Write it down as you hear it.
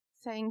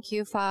Thank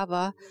you,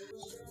 Father,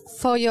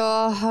 for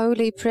your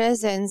holy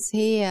presence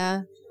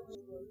here,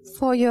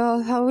 for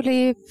your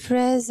holy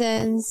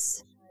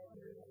presence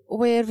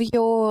where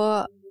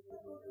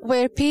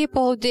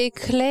people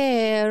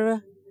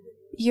declare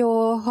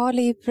your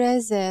holy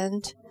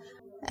presence,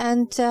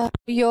 and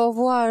your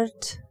word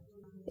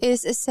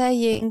is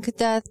saying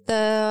that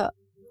the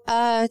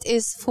earth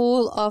is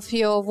full of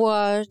your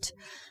word,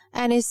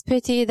 and it's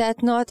pity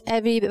that not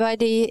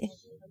everybody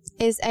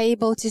is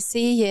able to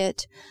see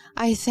it.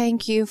 I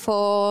thank you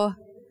for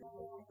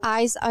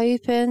eyes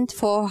opened,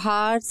 for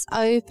hearts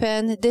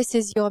open. This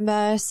is your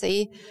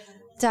mercy,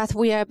 that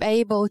we are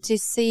able to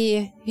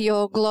see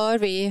your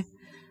glory,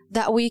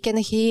 that we can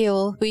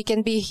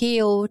be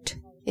healed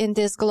in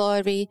this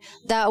glory,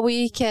 that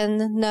we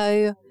can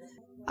know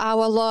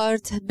our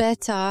Lord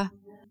better,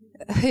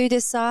 who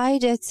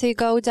decided to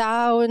go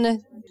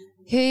down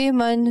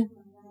human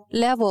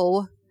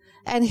level,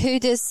 and who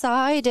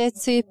decided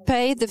to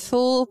pay the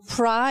full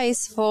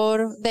price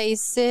for their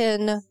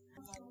sin.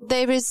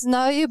 There is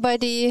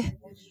nobody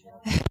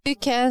who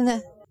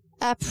can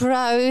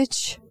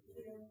approach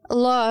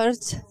Lord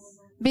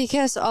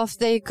because of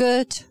the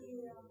good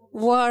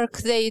work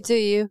they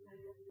do.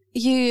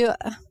 You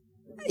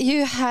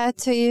had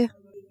to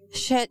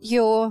shed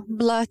your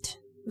blood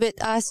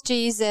with us,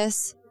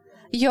 Jesus,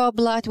 your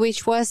blood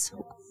which was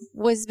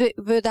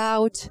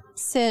without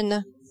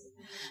sin.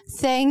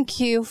 Thank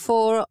you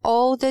for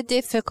all the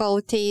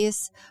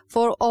difficulties,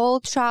 for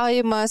all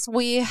traumas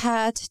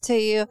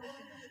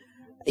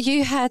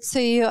you had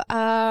to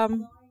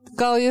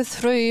go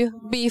through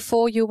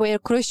before you were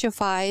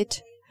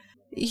crucified.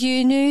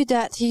 You knew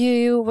that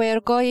you were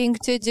going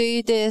to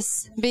do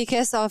this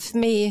because of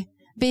me,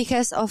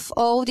 because of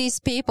all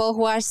these people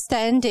who are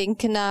standing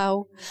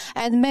now,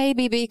 and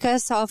maybe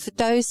because of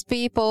those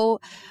people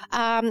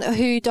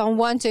who don't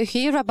want to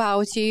hear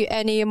about you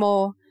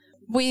anymore.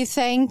 We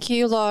thank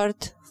you,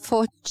 Lord,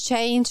 for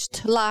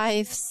changed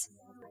lives.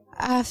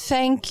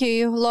 Thank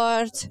you,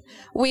 Lord.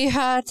 We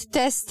heard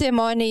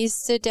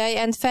testimonies today,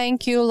 and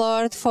thank you,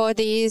 Lord, for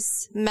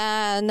these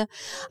men.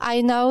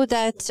 I know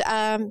that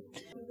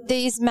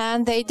these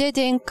men, they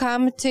didn't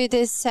come to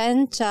this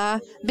center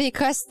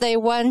because they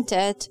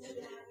wanted.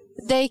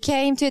 They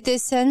came to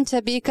this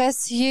center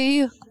because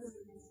you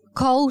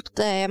called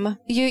them.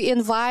 You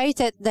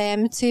invited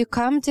them to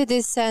come to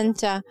this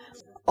center.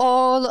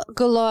 All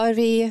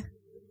glory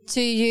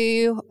to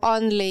you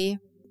only.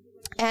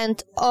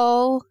 And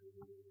all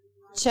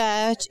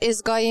church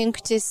is going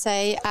to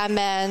say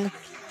amen.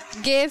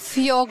 Give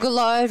your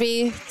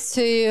glory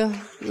to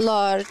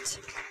Lord.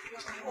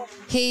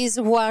 His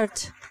word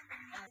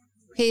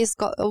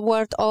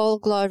all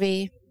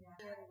glory.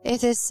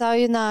 It is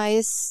so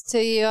nice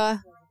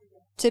to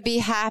be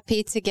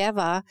happy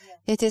together.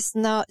 It is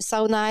not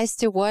so nice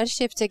to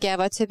worship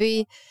together, to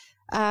be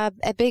a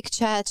big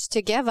church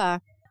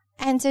together.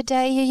 And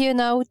today,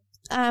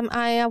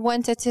 I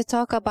wanted to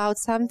talk about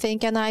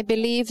something, and I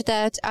believe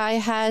that I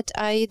had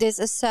this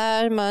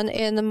sermon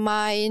in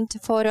mind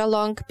for a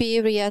long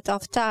period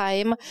of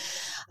time.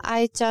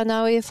 I don't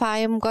know if I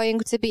am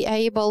going to be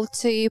able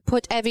to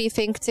put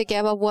everything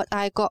together what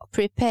I got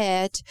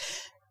prepared,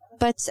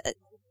 but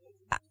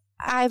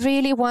I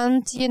really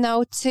want,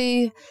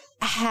 to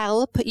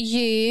help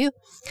you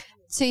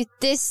to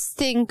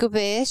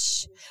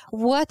distinguish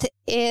what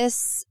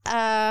is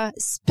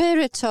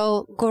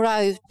spiritual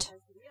growth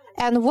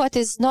and what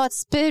is not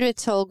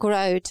spiritual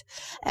growth.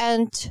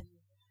 And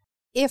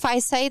if I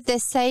say the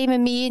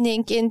same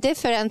meaning in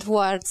different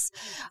words,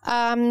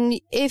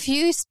 if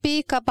you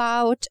speak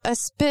about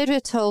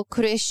spiritual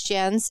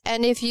Christians,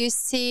 and if you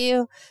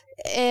see,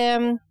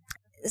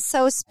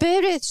 so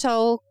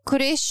spiritual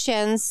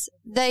Christians,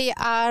 they've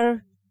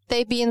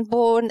been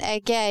born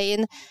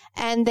again,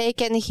 and they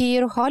can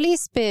hear Holy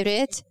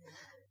Spirit,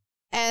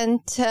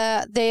 and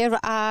there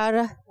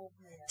are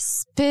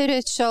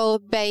spiritual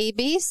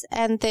babies,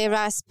 and there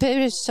are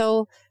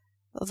spiritual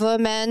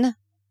women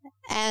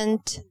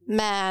and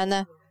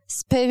men,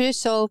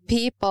 spiritual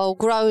people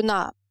grown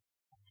up.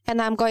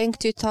 And I'm going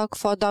to talk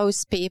for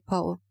those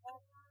people.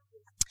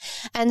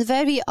 And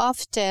very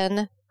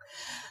often,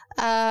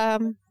 a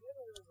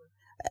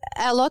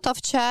lot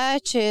of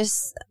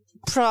churches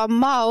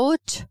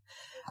promote,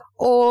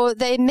 or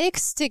they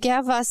mix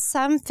together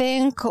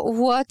something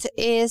what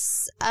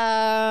is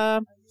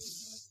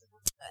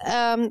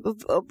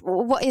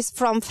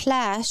from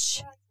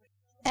flesh,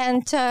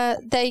 and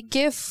they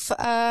give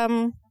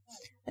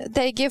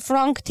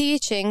wrong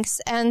teachings,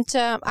 and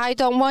I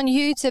don't want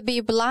you to be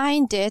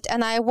blinded,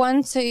 and I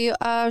want to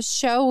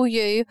show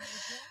you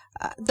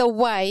the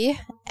way.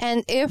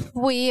 And if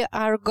we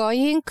are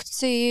going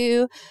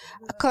to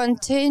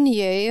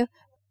continue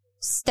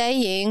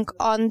staying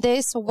on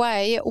this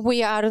way,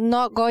 we are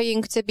not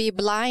going to be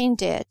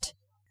blinded.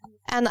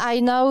 And I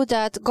know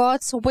that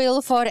God's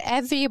will for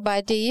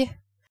everybody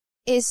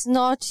is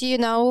not,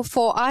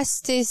 for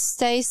us to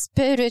stay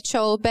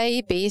spiritual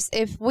babies.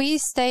 If we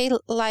stay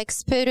like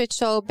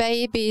spiritual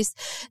babies,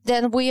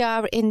 then we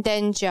are in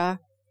danger.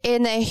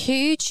 in a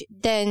huge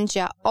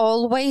danger,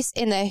 always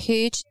in a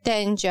huge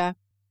danger.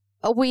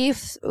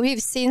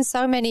 We've seen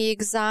so many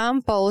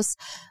examples.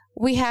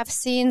 We have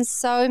seen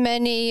so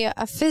many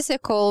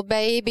physical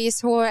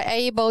babies who are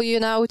able,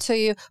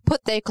 to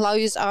put their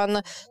clothes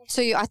on,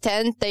 to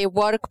attend their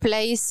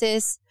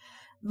workplaces.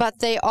 But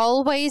they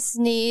always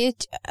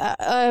need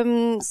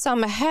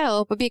some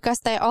help because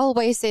they're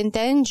always in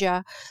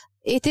danger.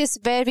 It is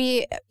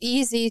very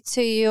easy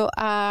to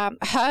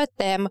hurt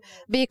them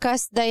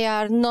because they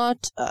are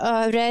not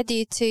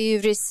ready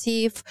to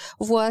receive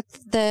what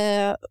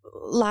the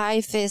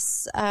life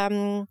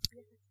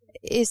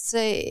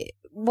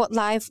what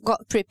life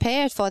got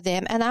prepared for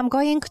them. And I'm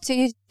going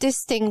to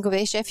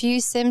distinguish a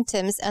few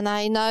symptoms, and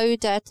I know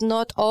that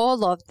not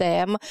all of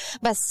them,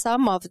 but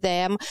some of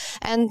them.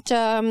 And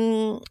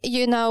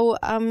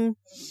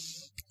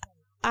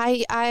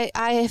I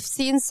have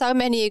seen so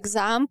many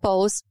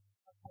examples.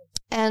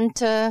 And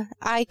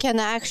I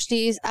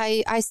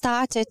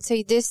started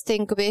to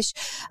distinguish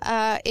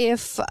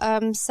if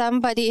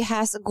somebody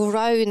has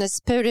grown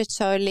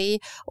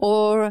spiritually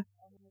or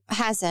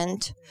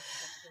hasn't.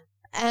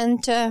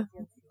 And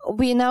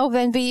we know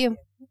when we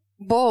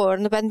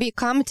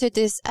come to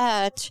this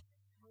earth,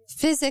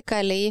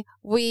 physically,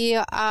 we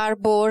are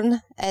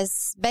born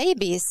as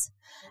babies.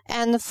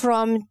 And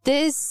from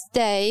this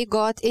day,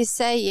 God is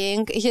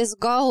saying His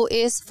goal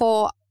is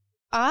for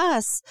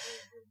us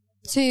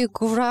to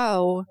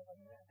grow.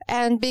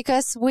 And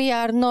because we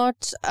are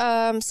not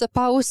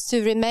supposed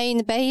to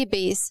remain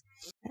babies.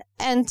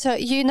 And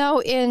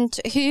in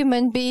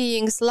human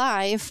beings'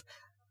 life,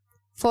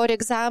 for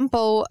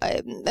example,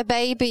 a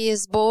baby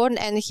is born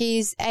and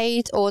he's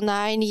 8 or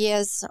 9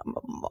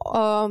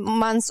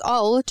 months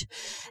old,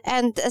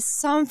 and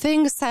some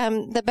things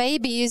the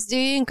baby is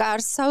doing are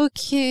so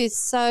cute,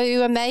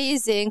 so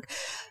amazing.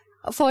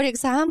 For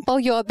example,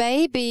 your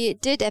baby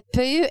did a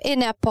poo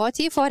in a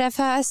potty for the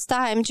first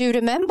time. Do you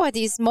remember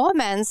these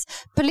moments?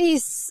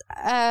 Please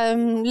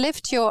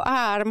lift your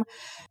arm.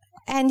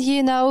 And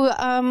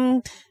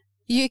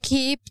you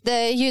keep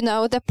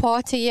the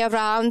potty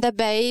around the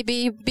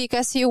baby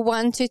because you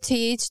want to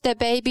teach the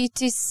baby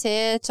to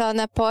sit on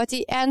a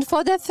potty. And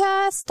for the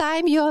first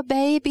time, your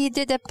baby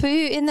did a poo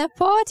in a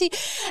potty.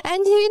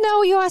 And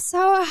you are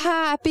so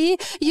happy.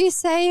 You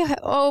say,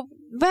 "Oh,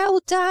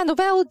 well done,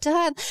 well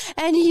done."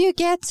 And you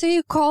get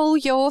to call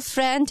your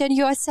friend and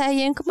you are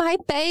saying, "My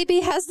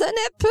baby has done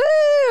a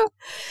poo."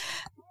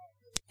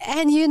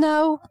 And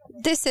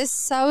this is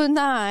so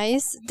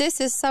nice.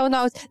 This is so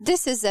nice.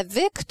 This is a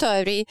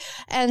victory.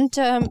 And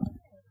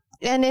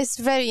it's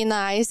very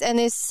nice. And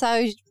it's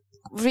so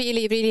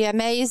really, really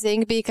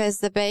amazing because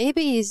the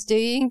baby is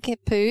doing a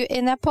poo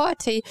in a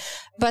potty.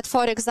 But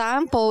for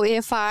example,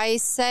 if I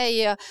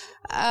say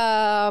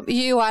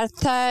you are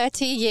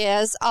 30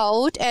 years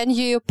old and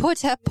you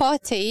put a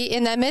potty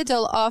in the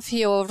middle of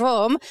your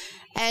room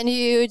and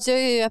you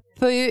do a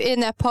poo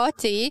in a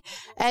potty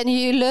and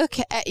you look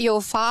at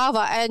your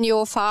father and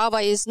your father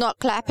is not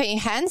clapping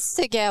hands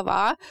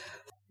together.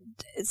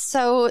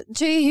 So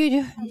do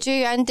you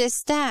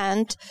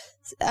understand?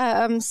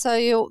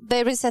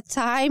 There is a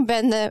time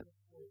when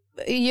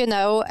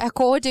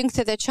according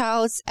to the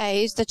child's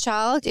age, the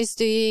child is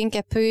doing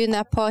a poo in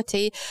a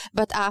potty,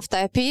 but after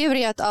a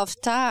period of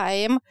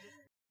time,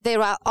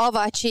 there are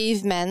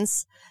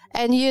overachievements.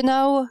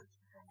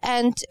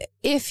 And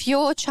if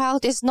your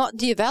child is not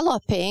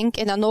developing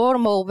in a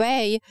normal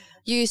way,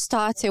 you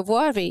start to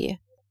worry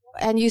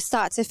and you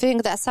start to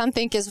think that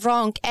something is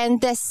wrong.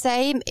 And the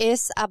same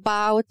is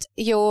about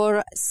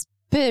your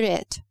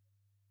spirit.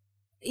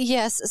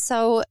 Yes,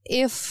 so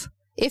if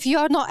you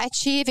are not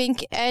achieving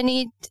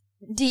any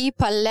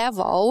deeper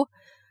level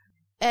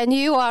and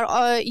you are,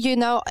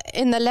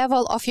 in the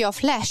level of your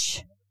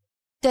flesh,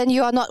 then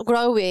you are not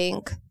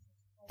growing.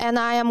 And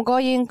I am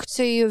going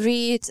to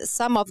read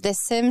some of the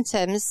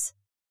symptoms.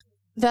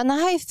 When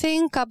I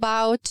think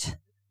about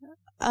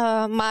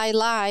my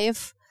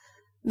life,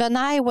 when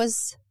I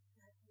was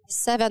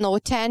 7 or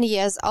 10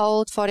 years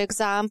old, for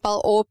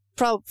example,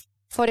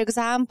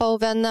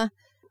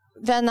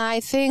 when I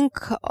think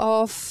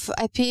of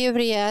a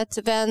period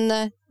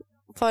when,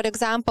 for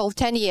example,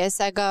 10 years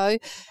ago,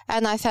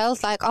 and I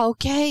felt like,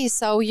 okay,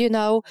 so,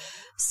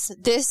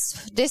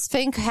 this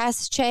thing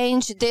has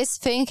changed, this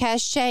thing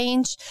has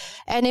changed.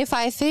 And if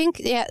I think,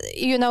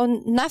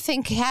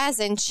 nothing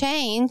hasn't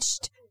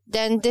changed,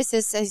 then this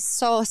is a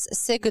source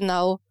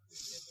signal.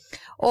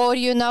 Or,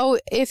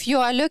 if you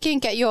are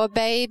looking at your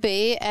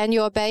baby and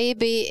your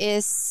baby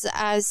is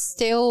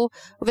still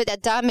with a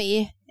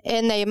dummy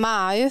in their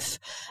mouth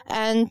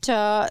and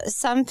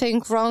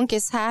something wrong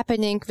is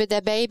happening with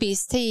the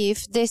baby's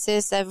teeth, this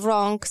is a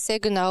wrong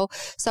signal.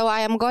 So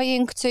I am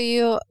going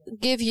to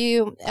give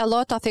you a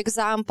lot of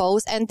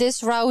examples, and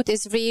this road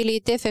is really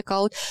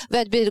difficult,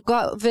 but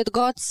with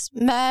God's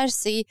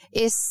mercy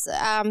is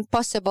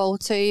possible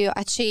to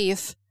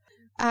achieve.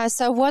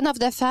 So one of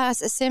the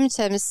first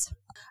symptoms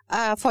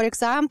For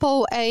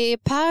example, a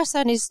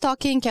person is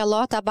talking a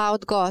lot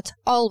about God.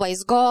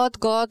 Always God,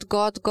 God,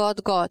 God,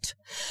 God, God.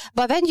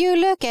 But when you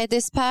look at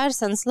this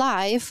person's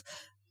life,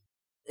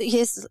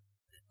 his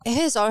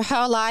or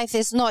her life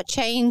is not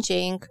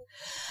changing.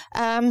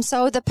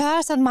 So the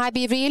person might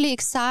be really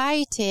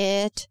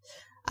excited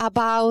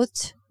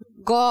about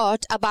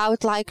God,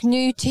 about like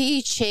new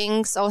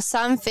teachings or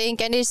something,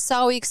 and is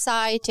so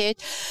excited,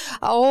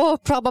 or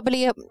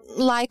probably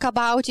like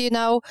about,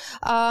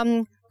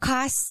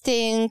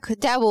 casting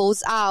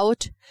devils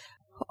out,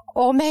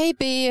 or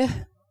maybe,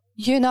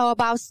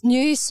 about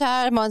new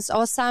sermons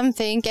or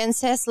something, and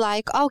says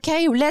like,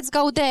 okay, let's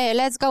go there.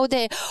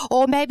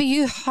 Or maybe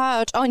you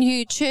heard on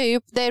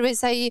YouTube there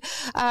is a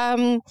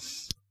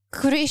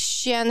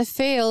Christian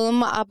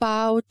film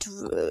about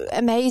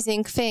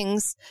amazing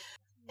things,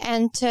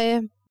 and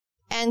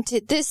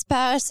this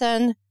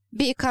person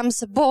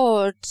becomes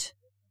bored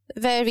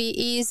very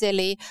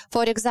easily.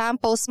 For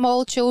example,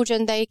 small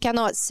children, they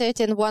cannot sit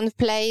in one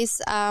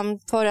place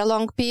for a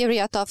long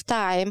period of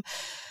time.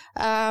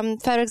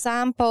 For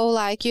example,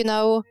 like,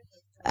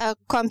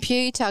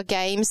 computer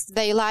games,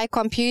 they like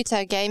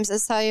computer games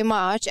so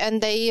much,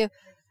 and they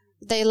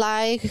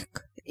like,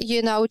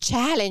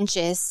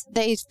 challenges.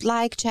 They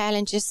like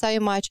challenges so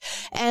much.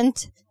 And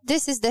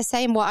this is the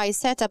same what I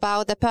said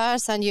about the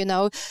person,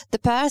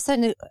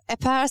 a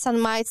person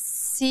might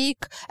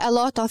seek a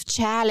lot of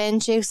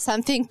challenges,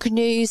 something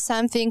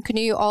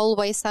new,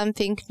 always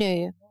something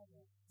new.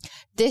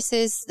 This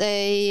is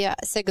the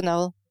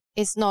signal.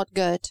 It's not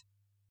good.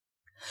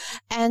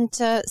 And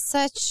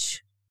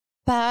such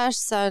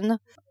person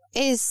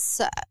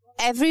is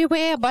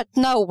everywhere but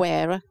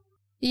nowhere.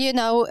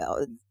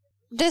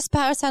 This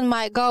person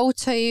might go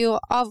to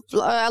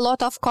a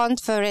lot of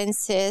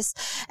conferences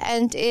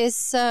and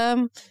is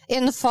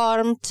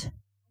informed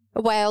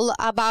well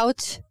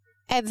about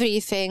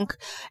everything,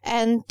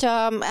 and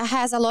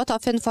has a lot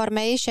of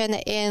information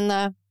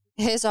in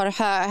his or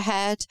her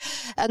head,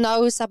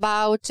 knows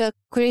about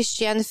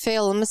Christian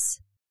films,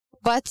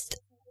 but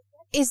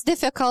it's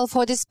difficult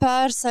for this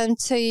person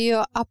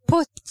to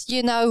put,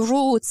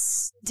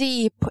 roots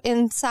deep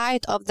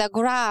inside of the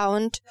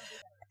ground,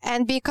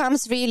 and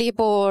becomes really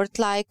bored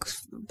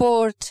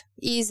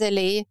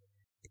easily,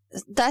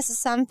 does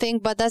something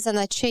but doesn't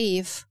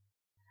achieve.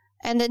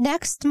 And the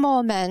next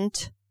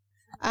moment,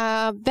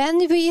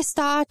 when we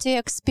start to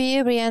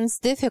experience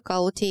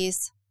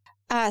difficulties,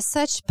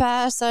 such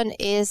person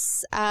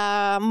is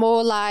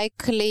more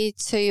likely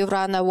to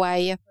run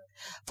away.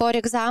 For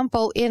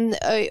example,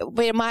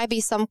 there might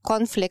be some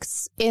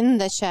conflicts in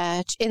the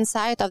church,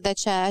 inside of the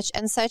church,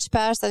 and such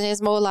person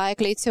is more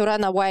likely to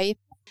run away.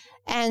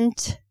 And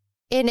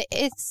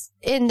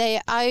in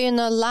their own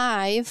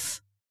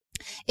life,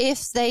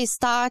 if they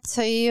start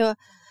to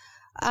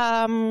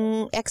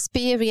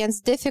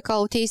experience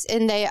difficulties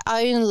in their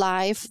own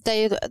life,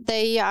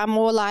 they are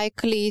more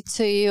likely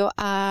to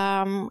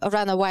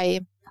run away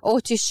or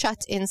to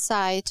shut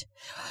inside.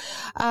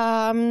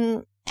 Another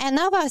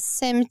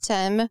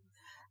symptom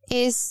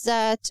is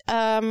that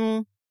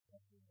a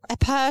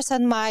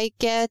person might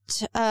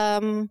get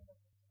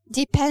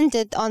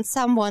dependent on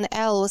someone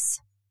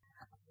else.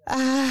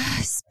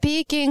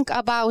 Speaking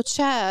about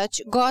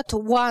church, God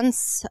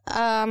wants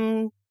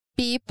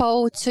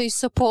people to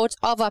support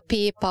other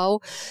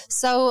people.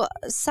 So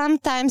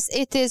sometimes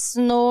it is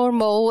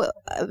normal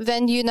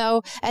when,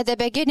 at the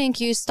beginning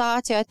you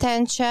start to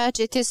attend church,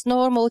 it is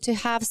normal to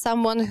have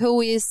someone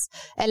who is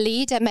a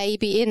leader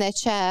maybe in a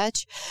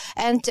church.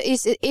 And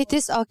it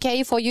is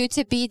okay for you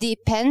to be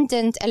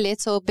dependent a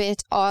little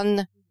bit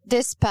on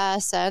this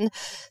person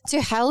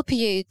to help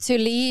you, to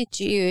lead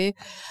you.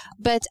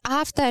 But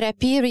after a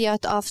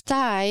period of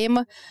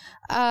time,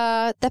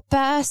 the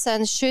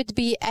person should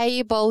be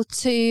able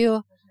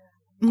to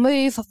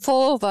move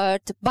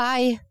forward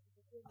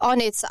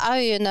on its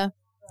own.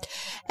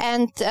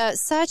 And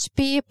such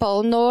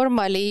people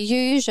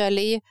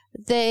usually,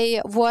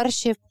 they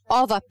worship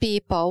other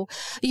people.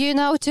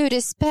 To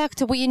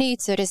respect, we need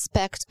to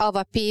respect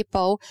other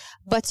people.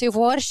 But to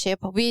worship,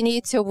 we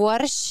need to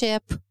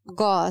worship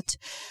God.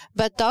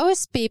 But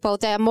those people,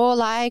 they're more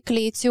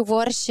likely to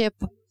worship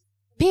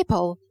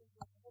people.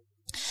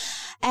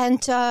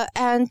 And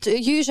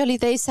usually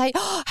they say,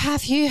 oh,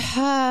 have you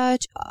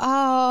heard?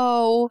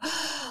 Oh,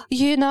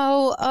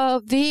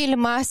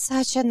 Vilma,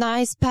 such a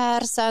nice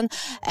person.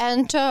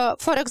 And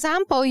for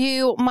example,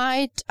 you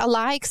might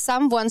like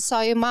someone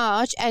so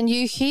much, and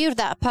you hear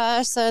that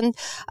person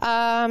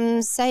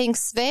saying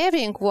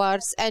swearing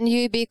words, and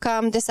you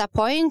become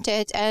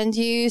disappointed, and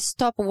you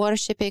stop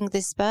worshiping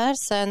this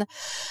person.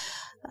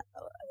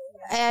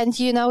 And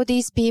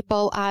these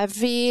people are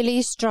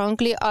really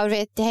strongly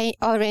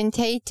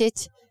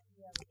orientated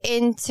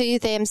into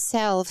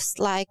themselves,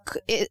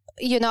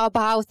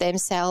 about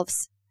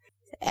themselves.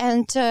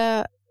 And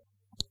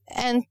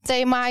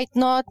they might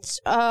not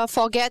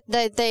forget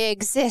that they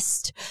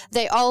exist.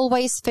 They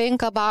always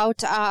think about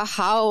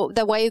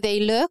the way they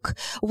look,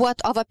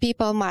 what other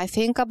people might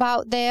think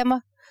about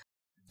them.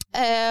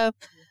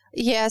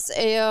 Yes,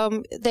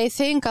 they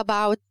think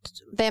about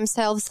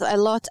themselves a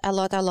lot.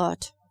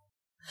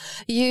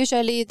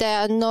 Usually they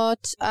are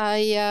not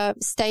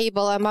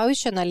stable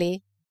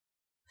emotionally.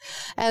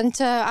 And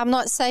I'm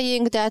not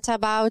saying that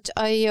about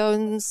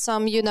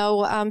some,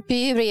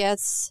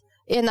 periods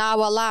in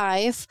our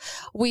life.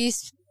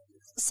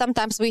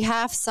 Sometimes we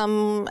have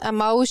some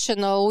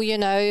emotional,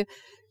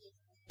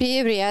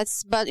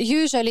 periods, but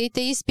usually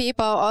these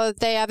people,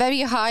 they are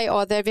very high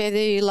or they're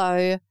very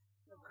low.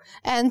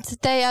 And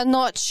they are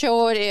not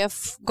sure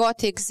if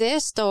God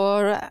exists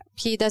or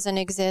He doesn't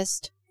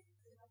exist.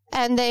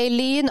 And they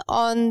lean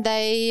on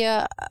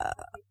their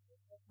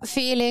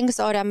feelings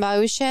or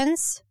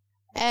emotions.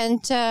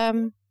 And,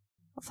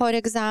 for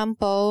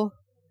example,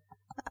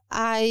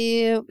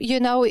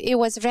 it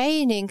was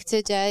raining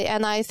today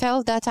and I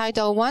felt that I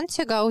don't want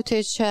to go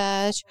to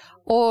church.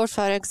 Or,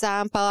 for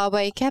example, I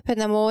wake up in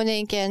the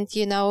morning and,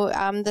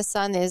 the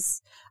sun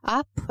is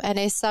up and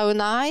it's so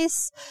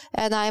nice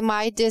and I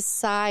might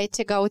decide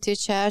to go to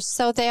church.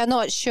 So they are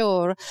not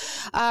sure.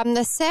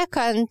 The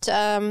second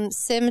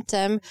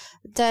symptom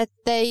that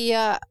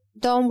they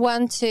don't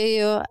want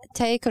to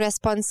take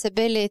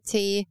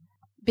responsibility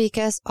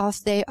because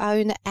of their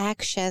own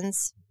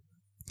actions.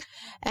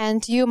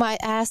 And you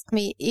might ask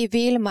me,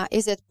 Vilma,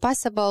 is it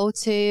possible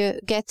to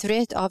get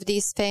rid of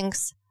these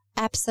things?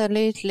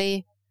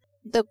 Absolutely.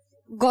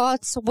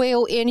 God's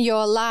will in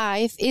your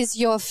life is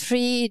your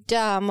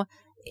freedom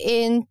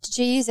in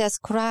Jesus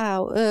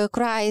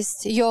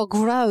Christ, your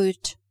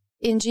growth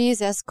in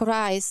Jesus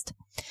Christ.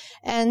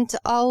 And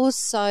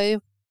also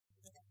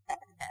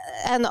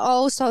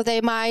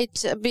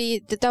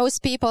those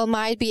people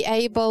might be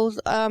able,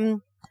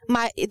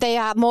 they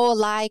are more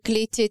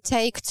likely to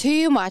take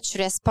too much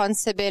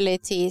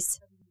responsibilities.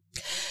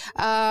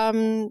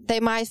 They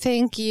might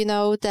think,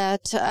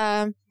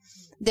 that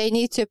they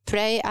need to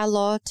pray a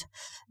lot.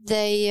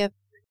 They're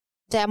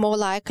more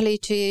likely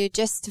to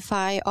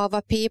justify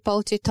other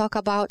people, to talk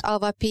about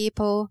other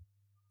people.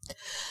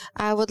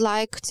 I would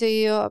like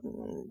to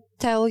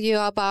tell you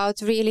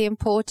about really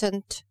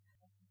important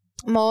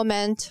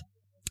moment.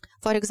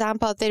 For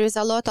example, there is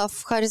a lot of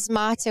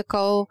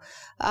charismatical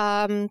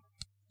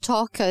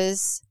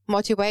talkers,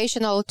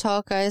 motivational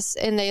talkers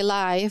in their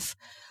life,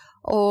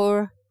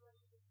 or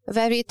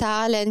very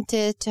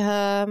talented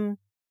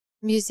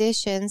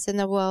musicians in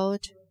the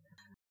world.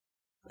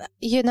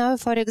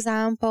 For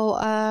example,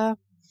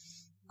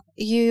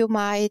 you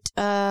might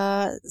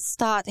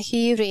start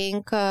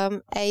hearing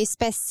a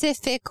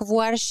specific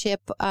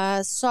worship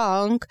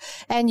song,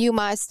 and you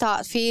might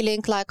start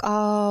feeling like,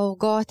 oh,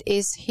 God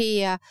is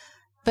here,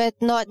 but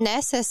not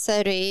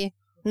necessary.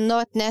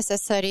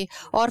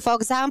 Or, for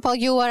example,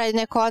 you are in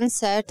a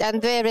concert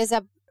and there is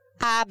a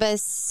ABBA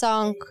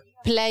song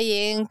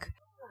playing,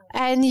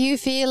 and you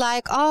feel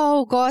like,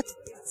 oh, God's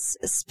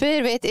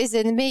Spirit is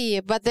in me,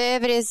 but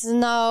there is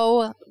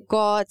no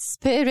God's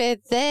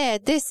Spirit there.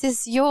 This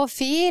is your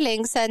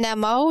feelings and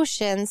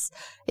emotions.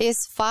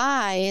 It's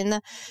fine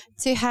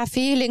to have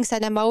feelings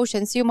and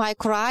emotions. You might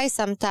cry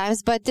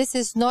sometimes, but this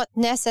is not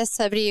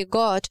necessarily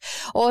God.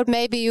 Or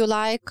maybe you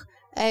like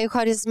a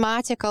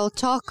charismatical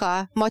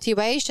talker,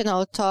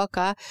 motivational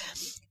talker,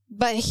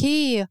 but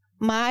he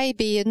might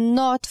be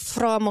not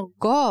from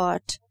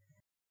God.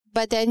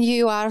 But then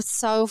you are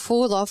so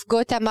full of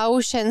good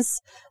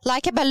emotions,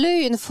 like a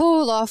balloon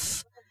full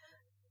of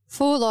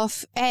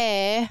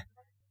air.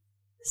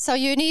 So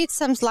you need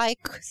some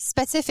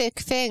specific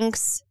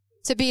things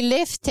to be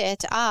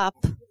lifted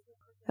up.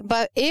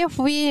 But if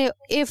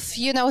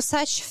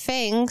such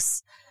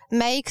things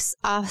makes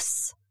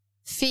us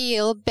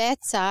feel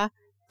better,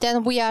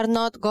 then we are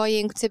not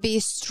going to be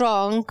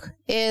strong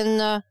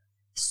in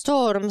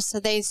storms.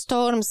 The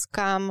storms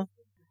come.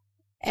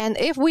 And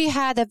if we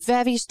had a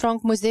very strong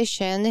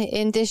musician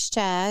in this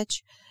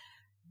church,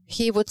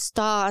 he would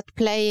start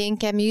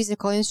playing a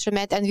musical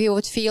instrument and we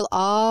would feel,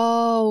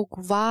 oh,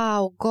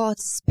 wow,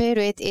 God's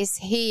Spirit is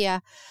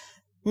here.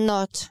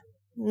 No,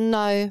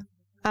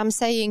 I'm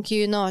saying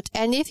you not.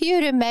 And if you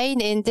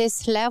remain in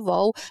this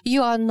level,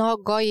 you are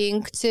not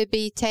going to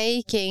be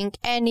taking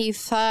any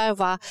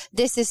further.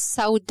 This is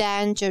so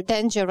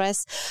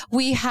dangerous.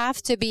 We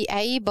have to be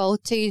able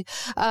to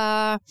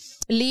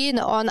lean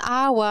on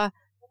our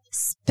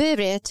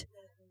spirit.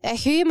 A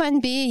human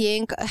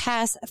being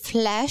has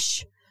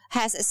flesh,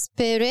 has a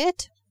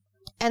spirit,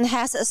 and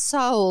has a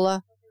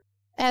soul.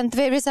 And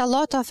there is a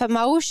lot of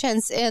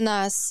emotions in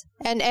us,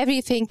 and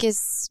everything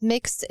is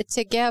mixed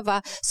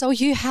together. So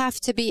you have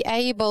to be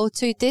able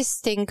to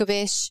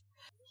distinguish.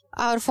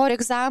 Or, for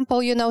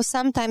example,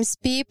 sometimes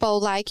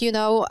people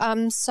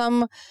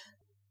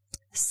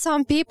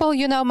some people,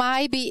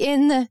 might be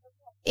in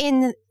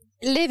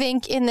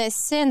living in a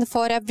sin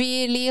for a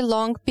really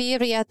long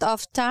period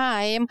of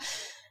time,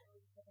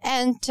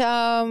 and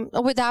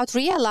without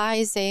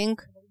realizing,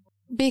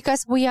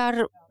 because we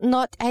are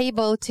not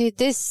able to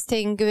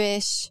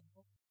distinguish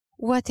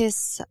what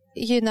is,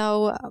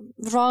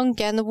 wrong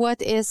and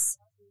what is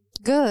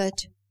good.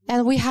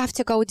 And we have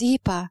to go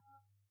deeper.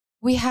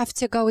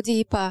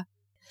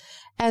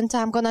 And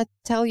I'm going to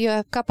tell you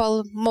a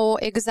couple more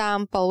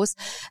examples.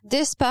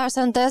 This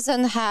person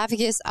doesn't have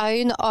his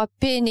own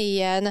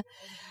opinion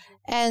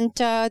and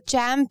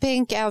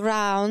jumping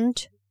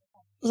around.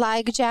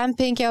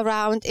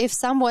 If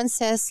someone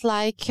says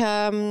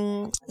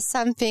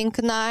something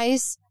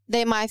nice,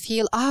 they might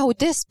feel, oh,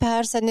 this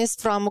person is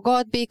from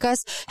God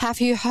because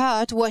have you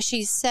heard what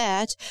she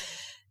said?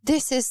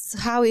 This is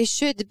how it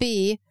should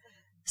be.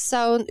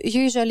 So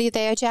usually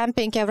they are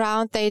jumping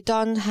around. They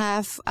don't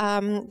have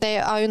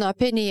their own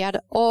opinion,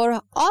 or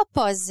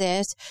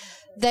opposite.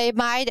 They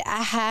might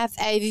have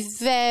a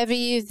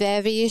very,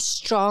 very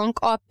strong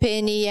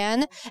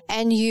opinion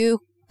and you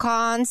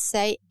can't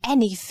say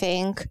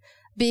anything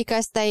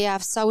because they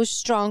are so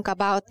strong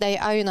about their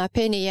own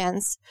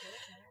opinions.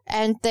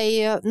 And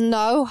they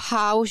know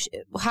how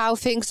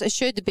things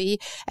should be,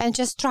 and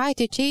just try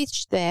to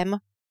teach them.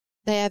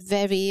 They are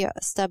very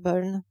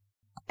stubborn.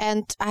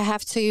 And I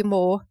have two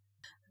more.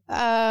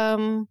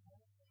 Time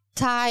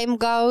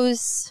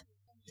goes,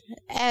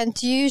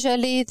 and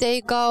usually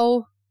they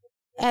go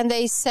and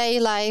they say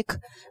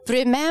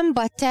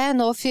remember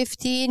 10 or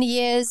 15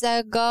 years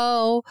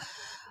ago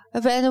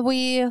when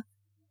we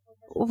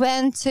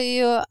went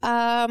to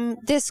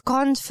this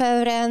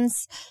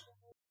conference.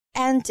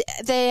 And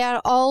they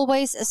are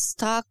always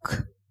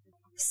stuck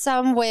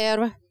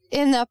somewhere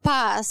in the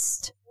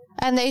past.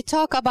 And they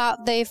talk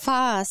about their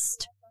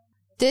past.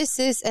 This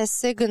is a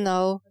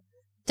signal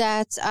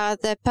that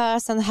the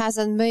person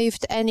hasn't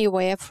moved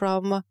anywhere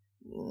from,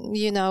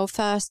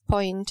 first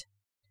point.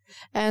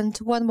 And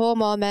one more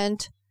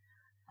moment.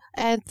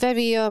 And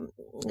very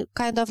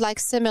kind of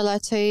similar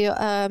to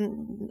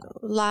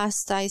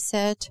last I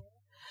said.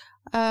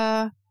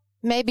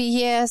 Maybe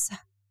years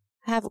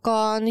have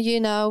gone,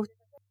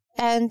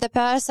 and the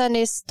person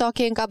is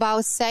talking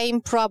about same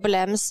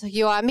problems.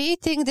 You are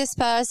meeting this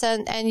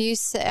person and you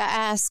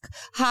ask,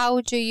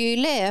 how do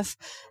you live?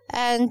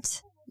 And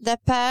the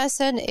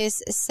person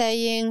is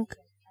saying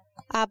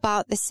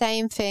about the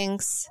same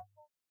things.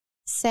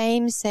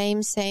 Same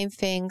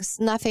things.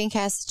 Nothing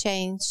has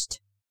changed.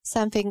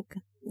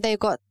 They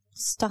got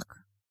stuck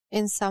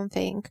in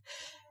something.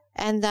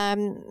 And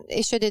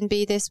it shouldn't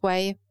be this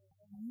way.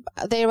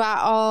 There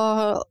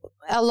are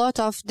a lot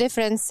of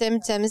different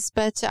symptoms,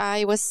 but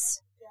I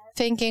was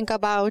thinking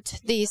about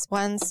these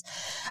ones.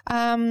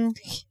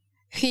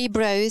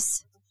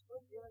 Hebrews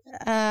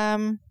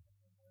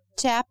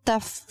chapter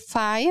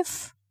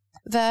 5,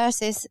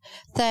 verses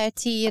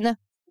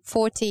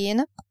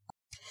 13-14.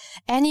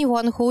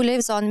 Anyone who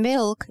lives on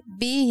milk,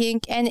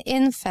 being an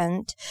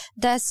infant,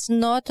 does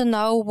not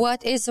know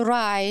what is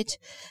right.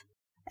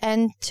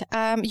 And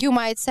you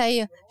might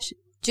say,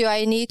 do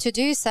I need to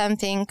do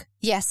something?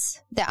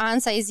 Yes. The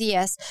answer is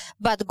yes.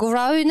 But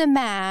grown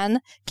man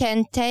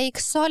can take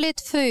solid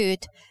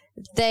food.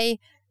 Their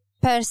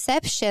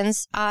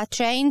perceptions are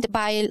trained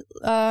by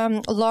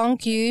long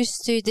use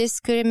to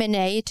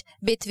discriminate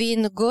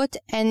between good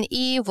and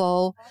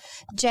evil.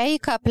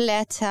 Jacob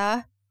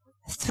letter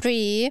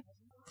 3,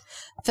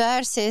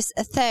 verses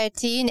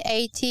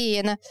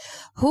 13-18.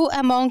 Who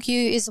among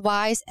you is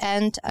wise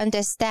and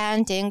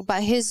understanding?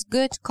 By his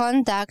good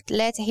conduct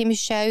let him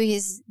show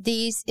his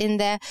deeds in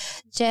the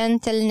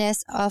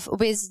gentleness of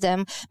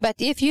wisdom. But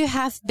if you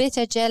have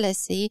bitter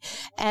jealousy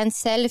and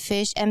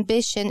selfish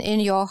ambition in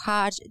your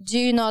heart,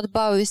 do not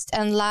boast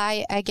and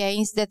lie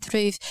against the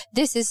truth.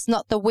 This is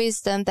not the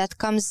wisdom that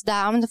comes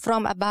down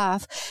from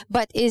above,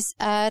 but is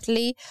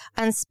earthly,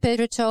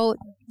 unspiritual,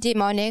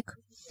 demonic.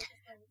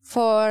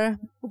 For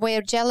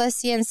where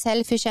jealousy and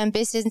selfish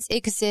ambitions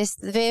exist,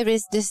 there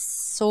is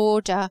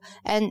disorder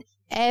and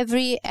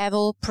every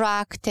evil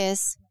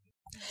practice.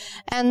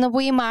 And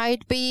we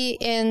might be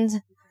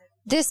in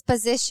this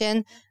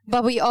position,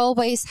 but we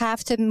always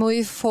have to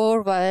move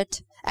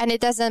forward. And it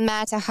doesn't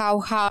matter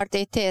how hard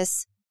it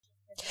is.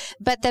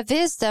 But the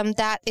wisdom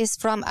that is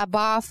from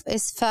above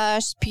is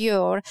first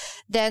pure,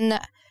 then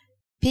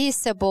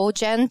peaceable,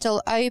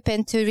 gentle,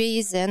 open to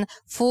reason,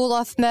 full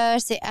of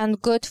mercy and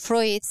good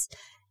fruits,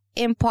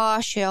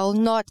 impartial,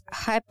 not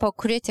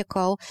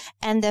hypocritical,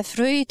 and the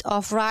fruit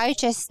of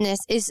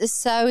righteousness is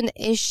sown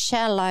in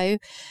shalom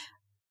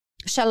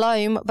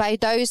by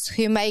those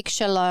who make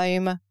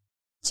shalom.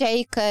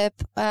 Jacob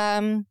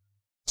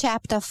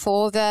chapter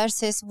 4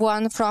 verses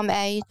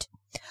 1-8.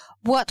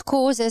 What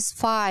causes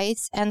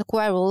fights and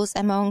quarrels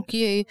among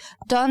you?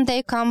 Don't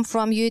they come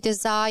from your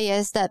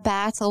desires that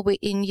battle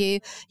within you?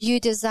 You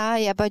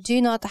desire but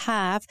do not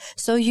have,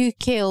 so you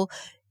kill.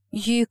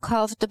 You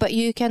covet, but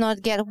you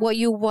cannot get what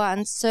you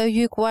want, so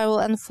you quarrel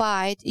and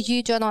fight.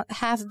 You do not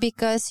have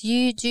because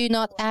you do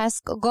not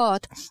ask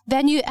God.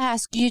 Then you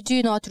ask, you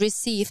do not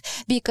receive,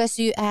 because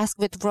you ask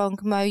with wrong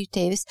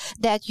motives,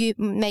 that you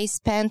may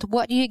spend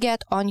what you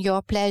get on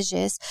your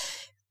pleasures.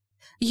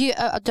 You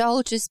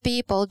adulterous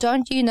people,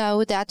 don't you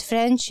know that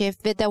friendship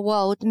with the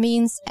world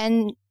means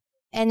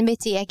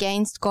enmity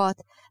against God?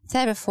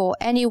 Therefore,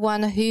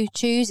 anyone who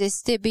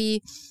chooses to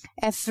be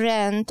a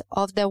friend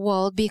of the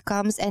world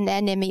becomes an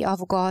enemy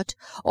of God.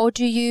 Or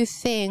do you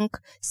think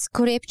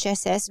Scripture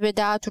says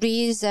without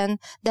reason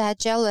that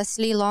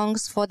jealously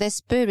longs for the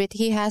Spirit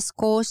he has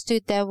caused to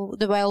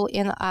dwell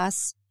in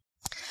us?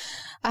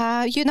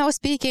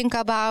 Speaking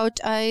about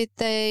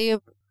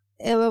the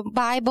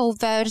Bible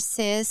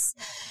verses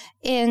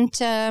in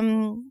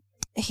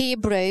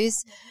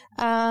Hebrews,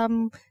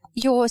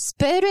 your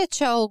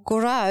spiritual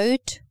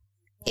growth,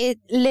 it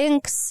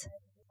links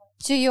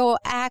to your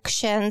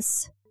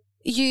actions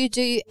you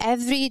do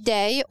every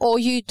day or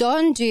you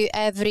don't do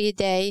every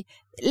day.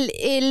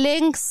 It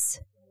links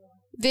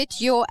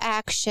with your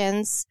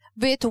actions,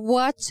 with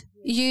what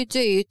you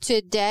do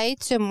today,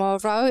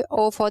 tomorrow,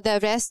 or for the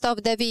rest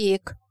of the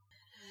week.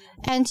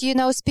 And,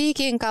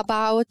 speaking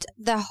about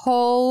the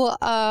whole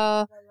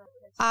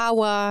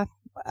our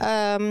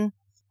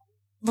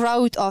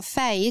road of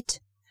faith,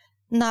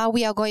 now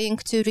we are going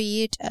to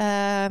read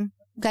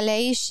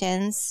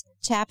Galatians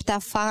chapter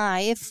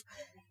 5,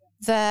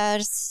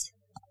 verse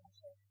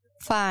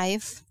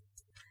 5.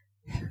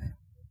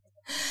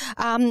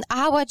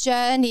 Our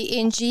journey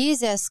in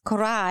Jesus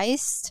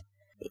Christ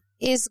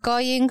is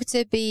going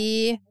to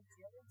be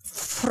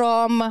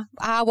from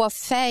our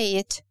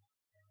faith,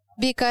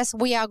 because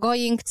we are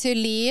going to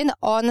lean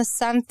on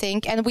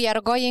something and we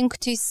are going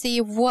to see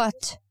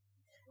what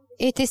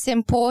it is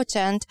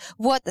important,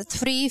 what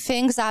 3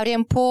 things are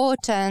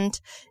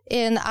important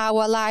in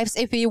our lives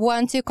if we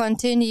want to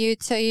continue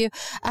to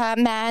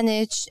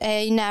manage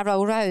a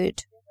narrow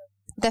road.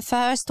 The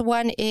first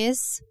one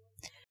is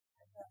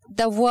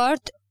the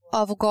Word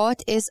of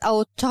God is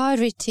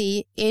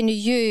authority in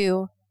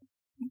you.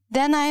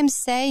 Then I'm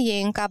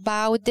saying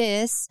about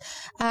this,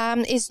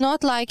 it's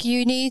not like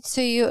you need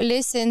to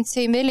listen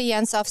to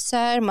millions of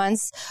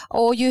sermons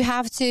or you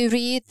have to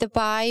read the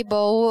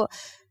Bible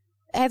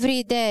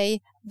every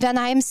day. Then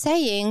I'm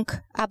saying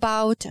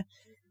about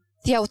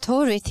the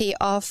authority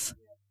of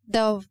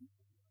the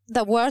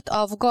Word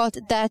of God,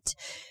 that,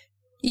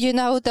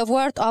 the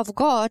Word of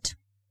God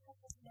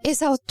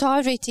is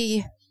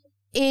authority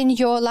in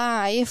your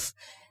life.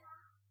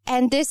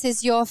 And this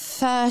is your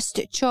first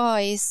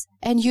choice,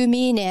 and you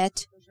mean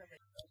it.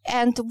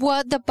 And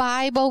what the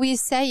Bible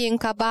is saying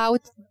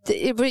about,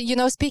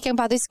 speaking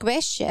about this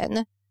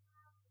question,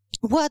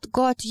 what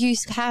God you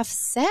have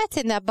said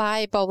in the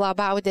Bible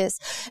about this.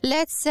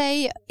 Let's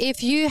say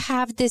if you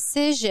have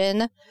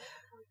decision,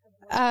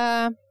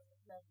 there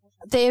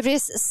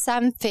is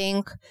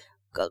something.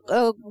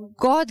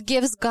 God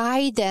gives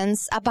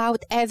guidance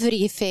about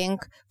everything.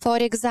 For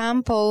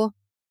example,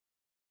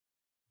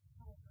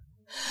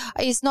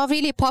 it's not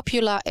really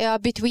popular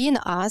between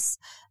us,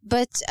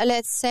 but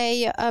let's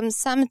say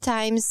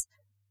sometimes,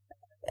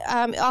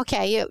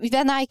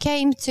 when I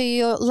came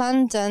to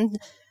London,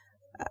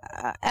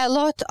 a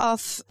lot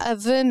of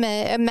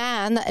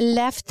men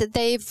left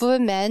their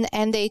women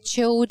and their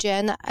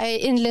children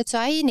in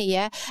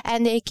Lithuania,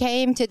 and they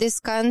came to this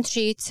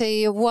country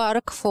to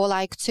work for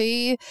like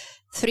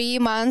 2-3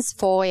 months,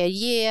 for a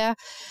year.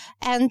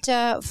 And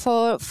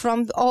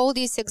from all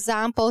these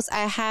examples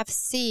I have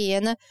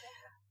seen,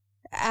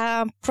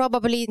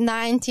 probably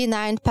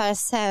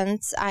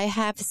 99% I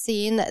have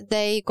seen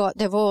they got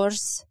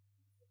divorced.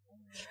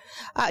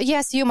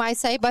 Yes, you might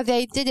say, but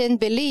they didn't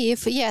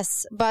believe.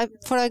 Yes, but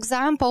for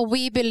example,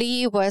 we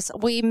believers,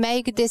 we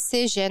make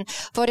decision.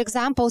 For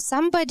example,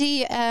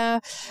 somebody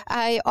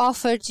I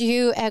offered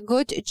you a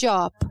good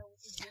job,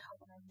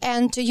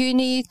 and you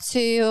need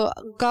to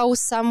go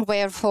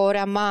somewhere for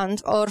a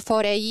month or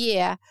for a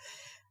year.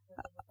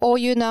 Or,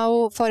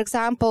 for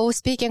example,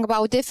 speaking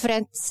about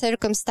different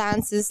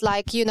circumstances,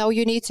 like, you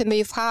need to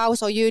move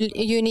house, or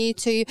you need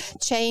to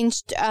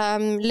change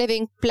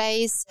living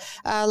place,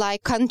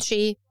 like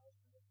country.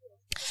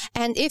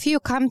 And if you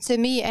come to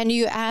me and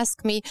you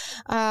ask me,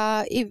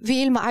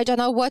 Vilma, I don't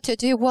know what to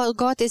do. Well,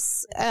 God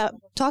is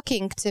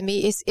talking to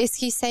me. Is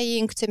He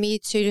saying to me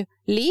to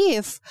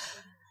leave?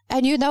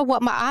 And you know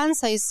what my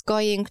answer is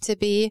going to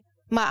be?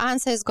 My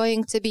answer is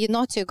going to be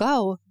not to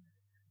go.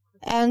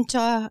 And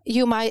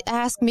you might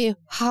ask me,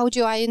 how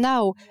do I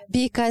know?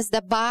 Because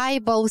the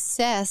Bible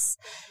says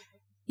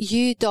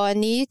you don't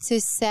need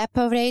to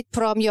separate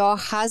from your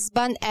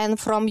husband and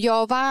from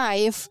your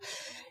wife.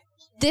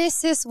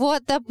 This is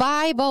what the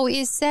Bible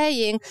is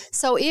saying.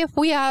 So if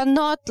we are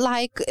not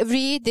like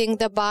reading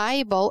the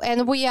Bible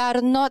and we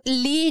are not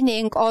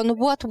leaning on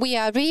what we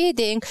are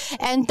reading,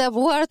 and the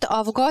Word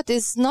of God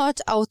is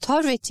not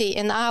authority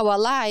in our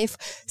life,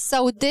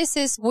 so this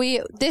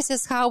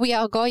is how we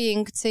are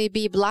going to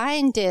be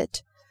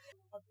blinded.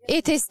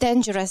 It is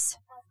dangerous.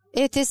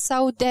 It is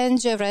so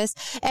dangerous.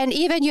 And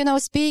even,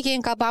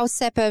 speaking about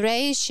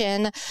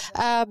separation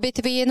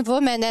between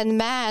woman and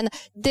man,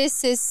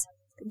 this is,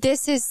 there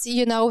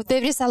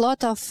is a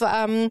lot of,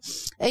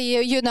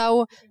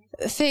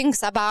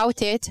 things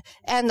about it.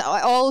 And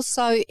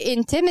also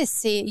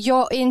intimacy,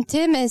 your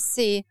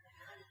intimacy.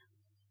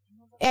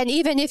 And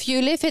even if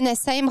you live in the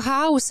same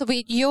house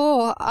with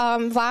your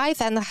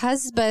wife and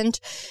husband,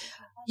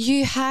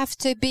 you have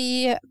to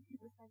be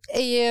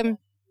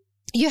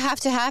you have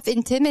to have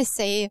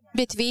intimacy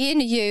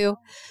between you.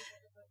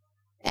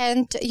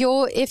 And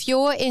if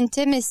your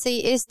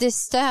intimacy is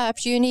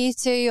disturbed, you need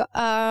to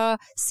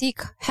seek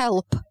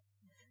help.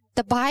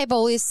 The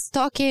Bible is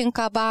talking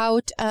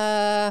about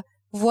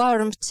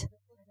warmth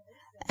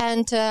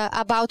and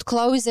about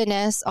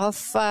closeness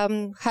of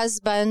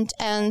husband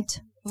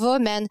and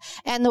woman.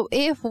 And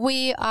if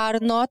we are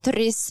not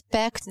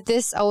respect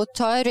this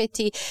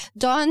authority,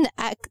 don't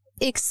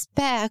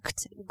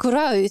expect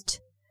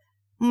growth,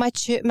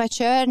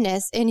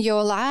 matureness in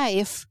your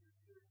life.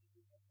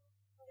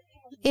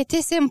 It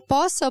is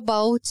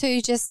impossible to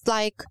just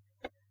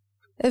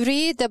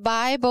read the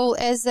Bible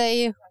as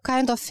a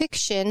kind of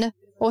fiction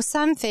or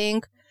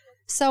something.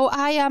 So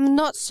I am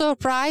not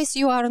surprised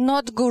you are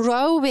not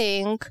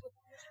growing.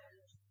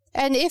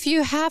 And if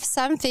you have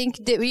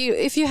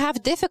if you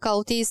have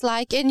difficulties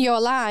in your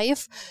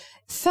life,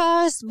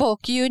 first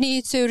book you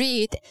need to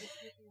read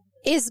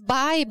is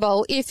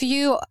Bible. If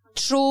you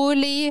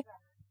truly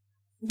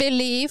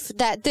believe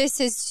that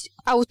this is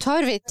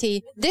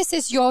authority, this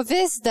is your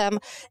wisdom,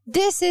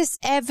 this is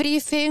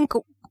everything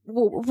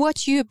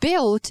what you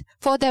build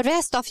for the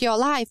rest of your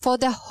life, for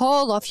the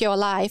whole of your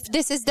life.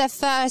 This is the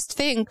first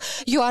thing.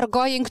 You are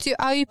going to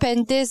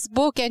open this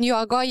book and you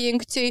are going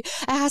to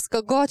ask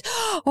God,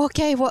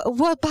 okay,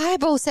 what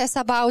Bible says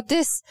about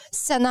this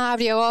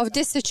scenario of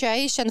this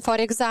situation, for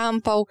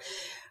example.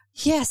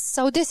 Yes,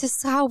 so this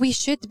is how we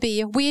should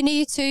be. We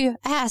need to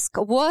ask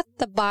what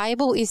the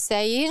Bible is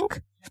saying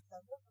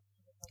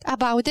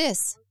about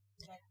this.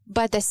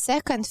 But the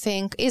second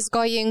thing is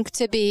going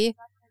to be,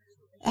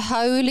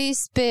 Holy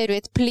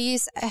Spirit,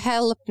 please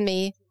help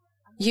me.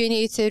 You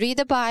need to read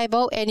the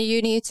Bible and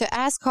you need to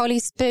ask Holy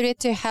Spirit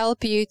to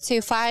help you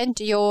to find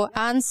your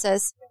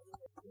answers.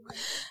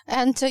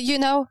 And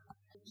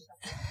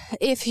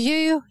if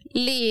you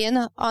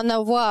lean on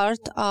the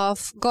Word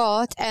of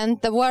God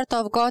and the Word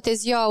of God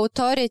is your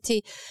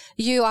authority,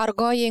 you are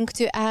going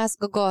to ask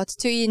God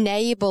to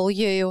enable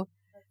you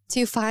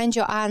to find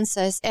your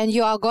answers, and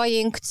you are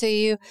going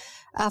to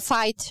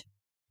fight,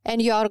 and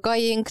you are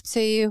going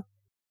to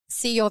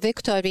see your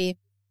victory.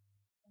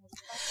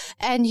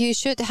 And you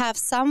should have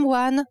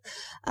someone,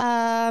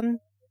 a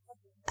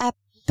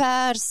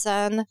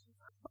person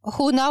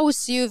who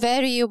knows you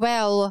very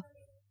well,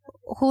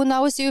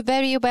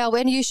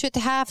 and you should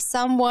have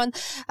someone,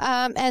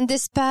 and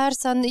this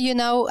person,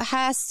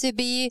 has to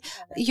be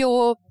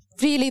your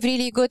really,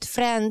 really good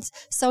friend.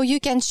 So you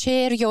can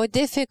share your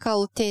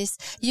difficulties.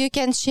 You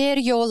can share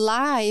your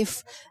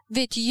life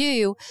with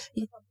you.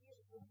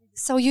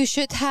 So you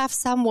should have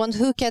someone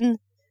who can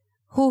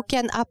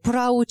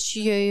approach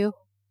you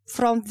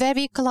from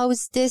very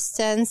close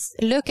distance,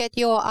 look at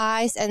your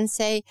eyes and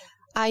say,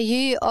 are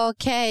you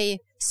okay?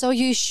 So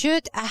you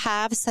should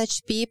have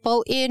such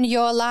people in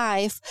your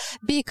life,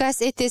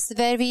 because it is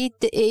very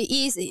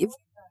easy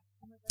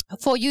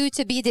for you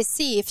to be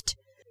deceived.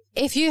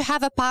 If you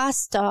have a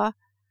pastor,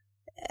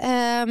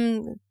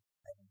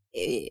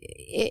 if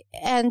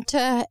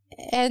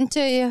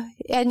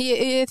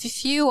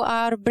you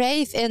are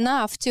brave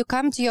enough to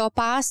come to your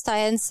pastor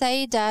and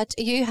say that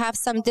you have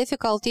some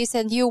difficulties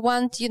and you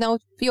want,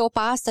 your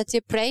pastor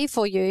to pray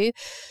for you,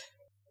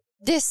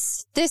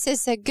 this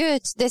is a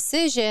good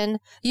decision.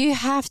 You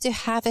have to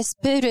have a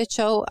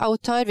spiritual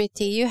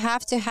authority. You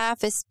have to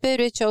have a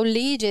spiritual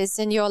leaders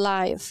in your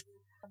life.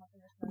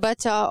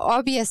 But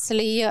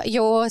obviously,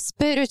 your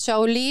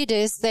spiritual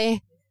leaders,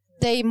 they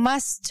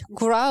must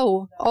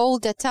grow all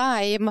the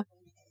time.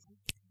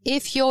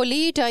 If your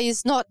leader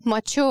is not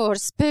mature,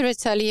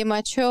 spiritually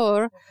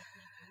mature,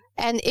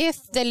 and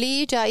if the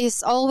leader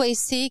is always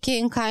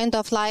seeking kind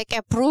of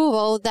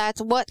approval that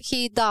what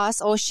he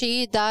does or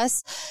she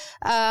does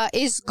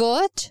is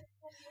good,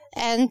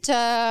 and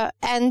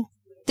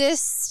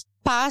this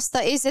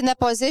pastor is in a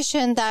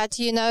position that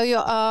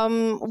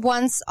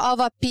wants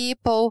other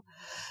people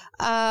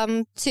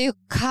to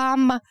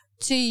come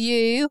to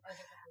you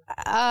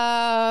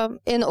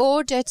in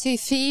order to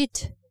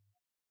feed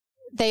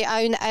their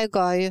own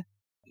ego,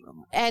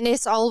 and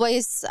it's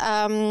always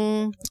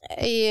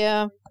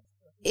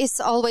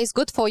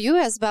good for you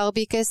as well,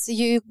 because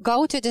you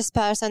go to this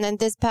person and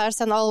this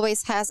person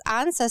always has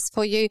answers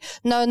for you.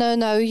 No,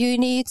 you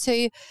need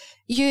to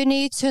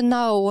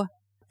know.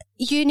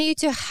 You need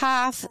to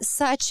have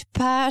such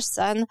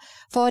person.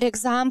 For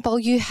example,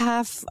 you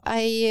have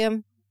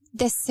a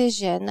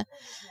decision,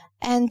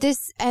 and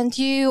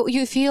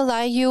you feel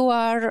like you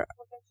are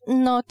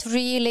not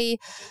really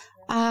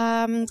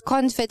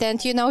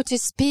confident, to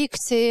speak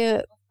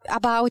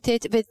about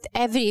it with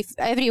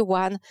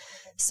everyone.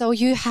 So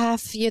you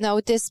have,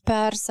 this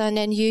person,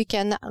 and you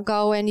can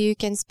go and you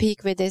can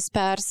speak with this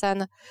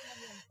person.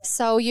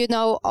 So,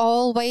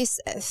 always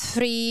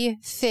three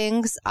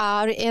things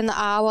are in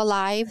our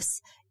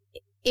lives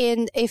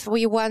if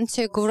we want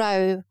to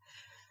grow: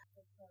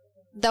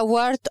 the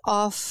Word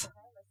of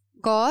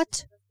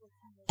God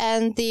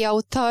and the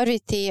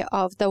authority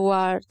of the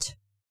Word.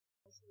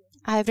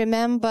 I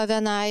remember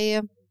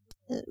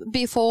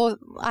before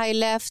I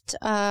left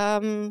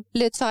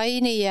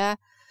Lithuania,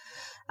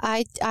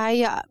 I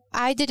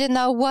didn't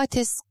know what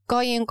is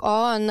going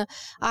on.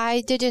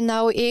 I didn't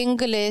know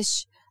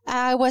English.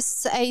 I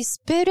was a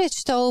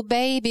spiritual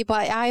baby,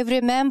 but I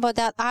remember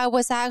that I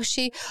was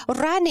actually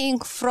running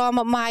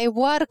from my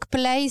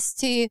workplace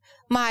to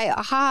my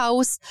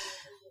house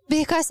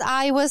because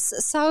I was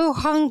so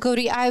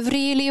hungry. I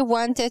really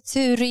wanted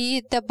to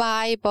read the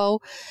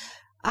Bible.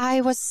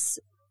 I was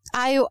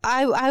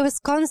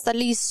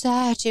constantly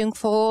searching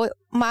for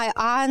my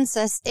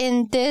answers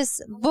in this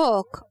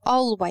book,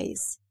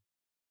 always.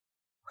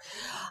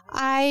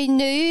 I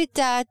knew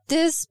that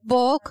this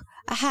book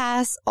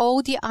has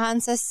all the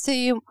answers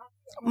to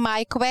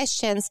my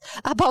questions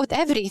about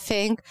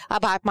everything,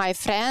 about my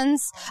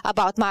friends,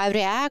 about my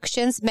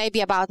reactions, maybe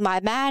about my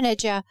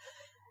manager.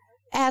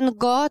 And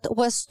God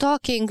was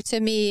talking to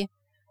me,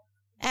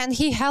 and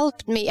He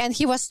helped me, and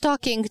He was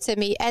talking to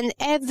me. And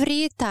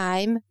every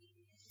time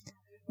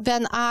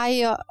when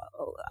I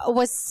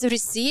was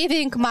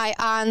receiving my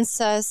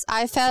answers,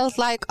 I felt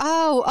like,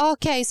 oh,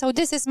 okay, so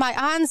this is my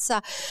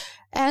answer.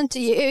 And,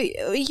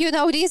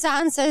 these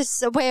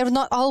answers were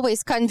not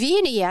always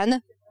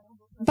convenient,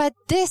 but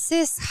this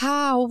is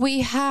how we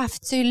have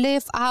to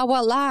live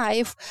our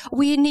life.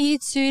 We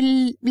need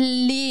to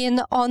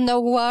lean on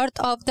the word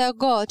of the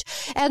God,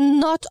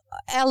 and not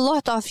a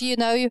lot of,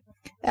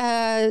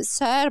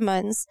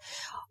 sermons.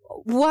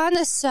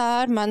 One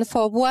sermon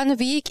for 1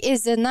 week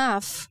is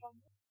enough.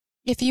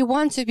 If you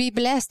want to be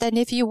blessed and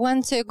if you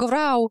want to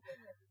grow,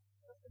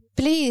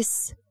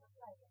 please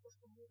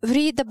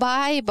read the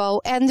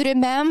Bible and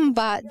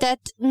remember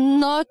that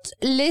not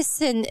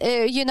listen,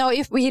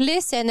 if we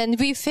listen and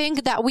we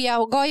think that we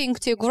are going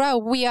to grow,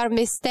 we are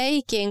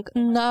mistaking.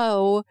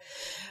 No.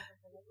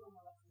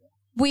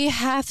 We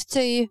have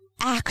to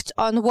act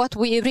on what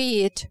we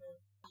read.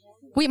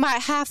 We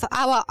might have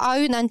our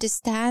own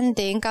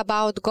understanding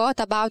about God,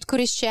 about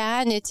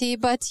Christianity,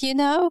 but in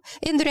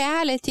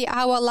reality,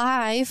 our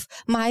life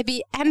might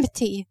be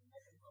empty,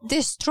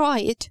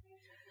 destroyed.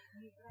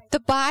 The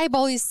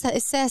Bible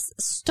says,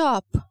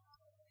 stop.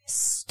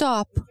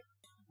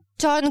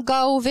 Don't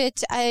go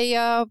with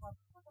a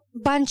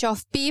bunch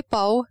of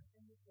people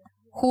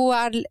who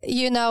are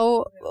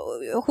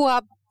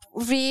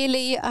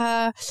really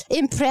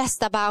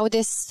impressed about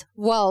this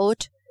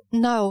world.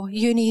 No,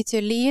 you need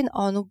to lean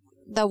on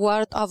the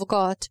word of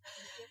God.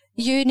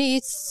 You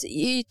need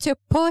to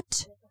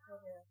put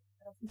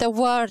the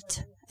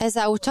word as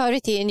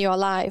authority in your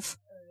life.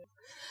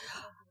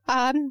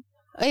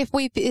 If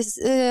we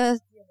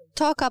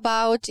talk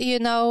about,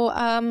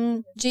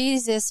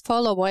 Jesus'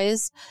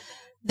 followers,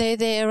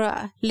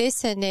 they're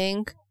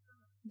listening,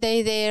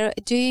 they're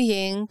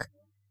doing,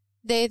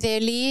 they're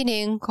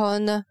leaning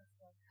on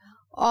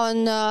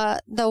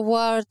the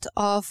word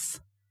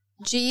of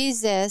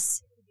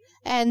Jesus,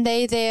 and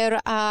they're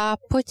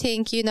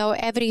putting,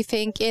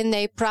 everything in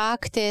their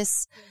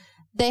practice.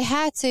 They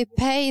had to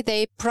pay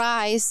their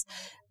price,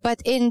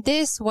 but in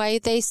this way,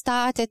 they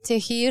started to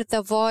hear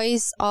the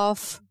voice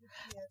of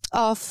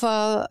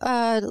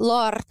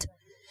Lord,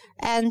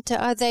 and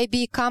they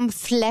become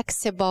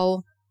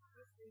flexible.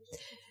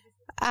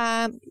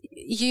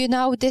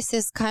 This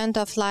is kind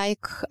of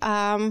like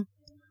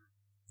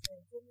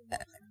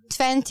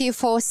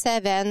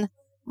 24/7,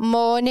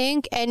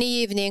 morning and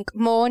evening.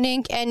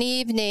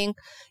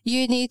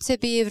 You need to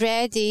be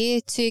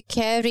ready to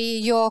carry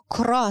your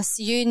cross.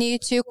 You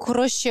need to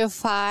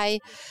crucify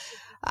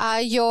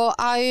your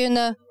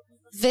own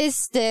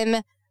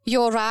wisdom,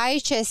 your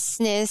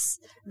righteousness,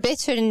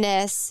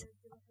 bitterness.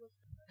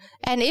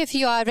 And if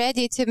you are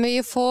ready to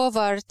move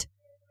forward,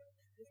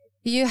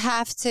 you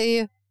have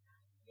to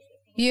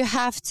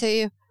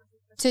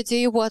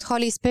do what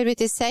Holy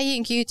Spirit is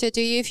saying you to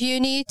do. If you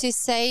need to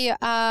say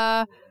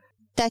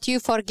that you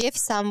forgive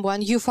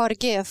someone, you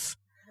forgive.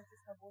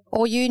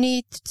 Or you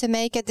need to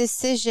make a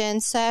decision,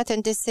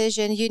 certain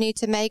decision, you need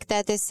to make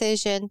that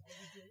decision.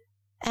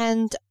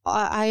 And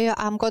I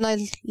am going to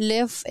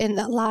live in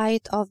the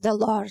light of the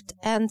Lord.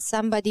 And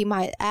somebody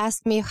might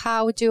ask me,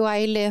 how do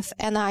I live?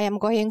 And I am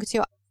going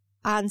to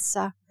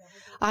answer.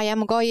 I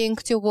am going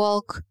to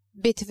walk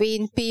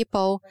between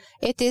people.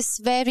 It is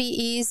very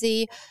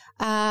easy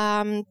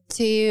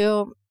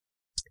to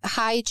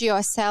hide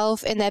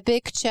yourself in a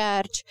big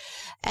church.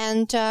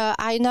 And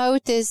I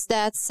noticed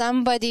that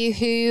somebody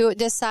who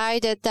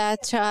decided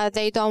that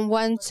they don't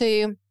want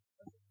to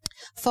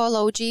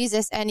follow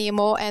Jesus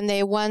anymore, and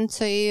they want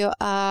to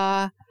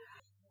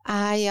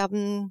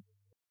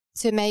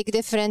make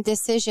different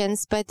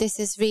decisions, but this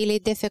is really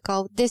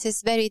difficult. This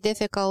is very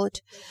difficult.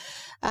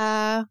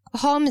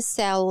 Home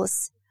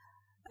cells.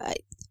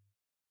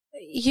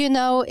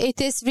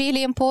 It is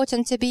really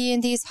important to be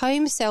in these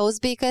home cells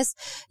because,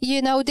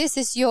 this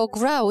is your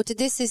growth.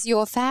 This is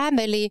your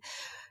family.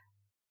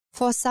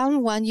 For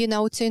someone,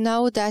 to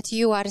know that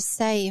you are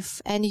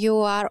safe and you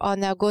are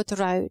on a good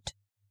road.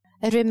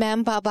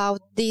 Remember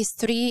about these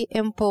 3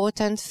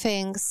 important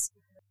things.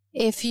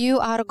 If you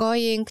are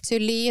going to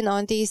lean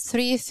on these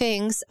 3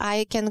 things,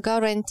 I can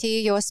guarantee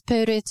your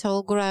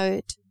spiritual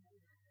growth.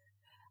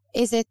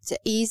 Is it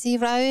easy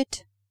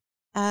road?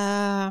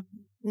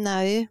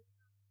 No,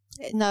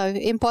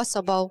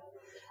 impossible.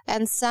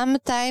 And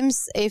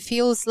sometimes it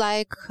feels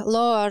like,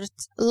 Lord,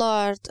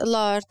 Lord,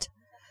 Lord.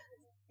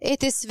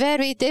 It is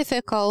very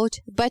difficult,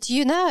 but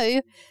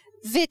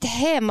with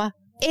Him,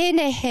 in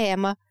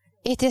Him,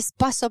 it is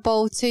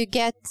possible to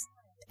get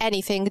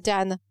anything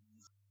done.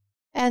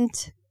 And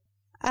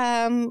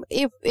there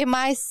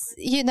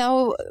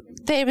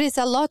is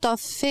a lot of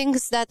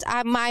things that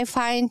I might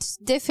find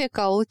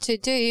difficult to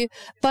do,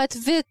 but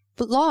with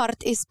Lord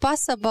it's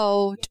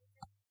possible.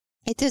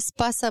 It is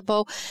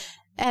possible.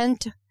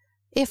 And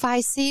if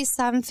I see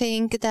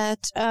something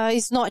that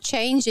is not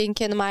changing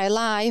in my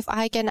life,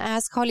 I can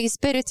ask Holy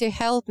Spirit to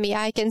help me.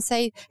 I can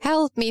say,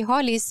 help me,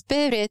 Holy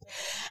Spirit.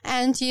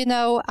 And,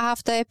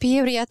 after a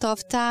period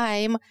of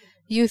time,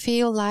 you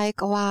feel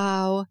like,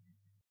 wow,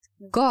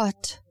 God,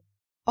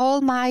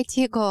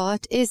 Almighty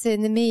God is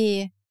in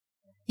me.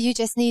 You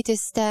just need to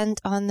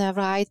stand on the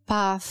right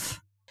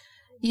path.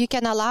 You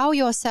can allow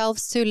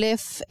yourselves to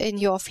live in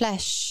your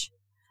flesh,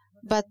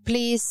 but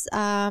please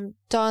don't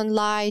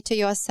lie to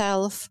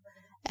yourself.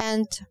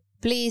 And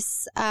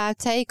please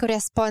take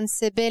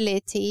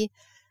responsibility.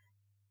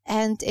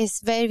 And it's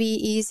very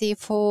easy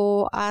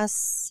for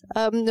us.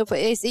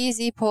 It's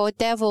easy for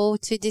devil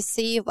to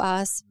deceive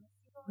us.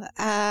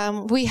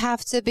 We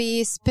have to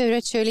be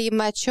spiritually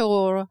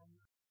mature.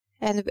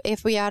 And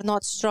if we are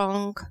not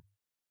strong,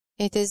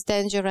 it is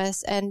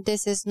dangerous. And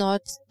this is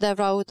not the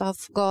road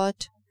of God.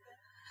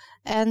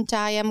 And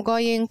I am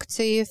going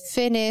to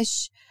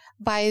finish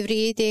by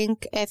reading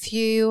a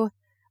few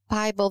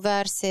Bible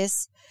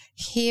verses.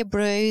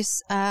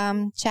 Hebrews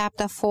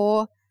chapter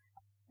 4,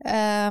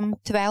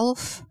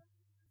 12.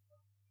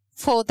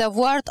 For the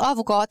word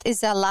of God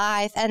is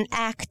alive and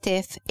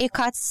active. It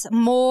cuts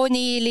more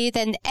nearly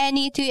than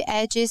any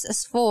two-edged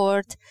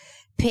sword,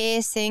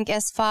 piercing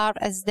as far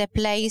as the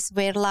place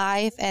where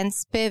life and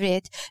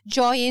spirit,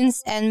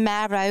 joints and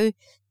marrow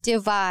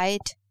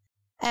divide.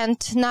 And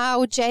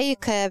now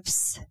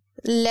Jacob's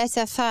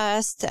letter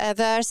first,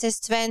 verses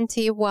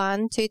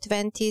 21 to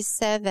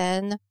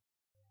 27.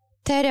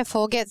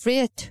 Therefore get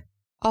rid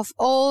of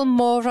all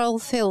moral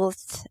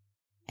filth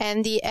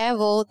and the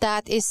evil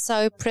that is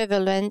so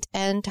prevalent,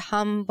 and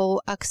humbly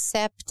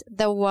accept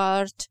the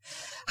word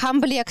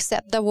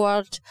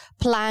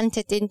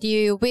planted in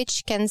you,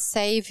 which can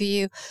save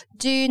you.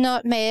 Do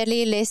not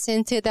merely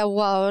listen to the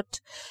word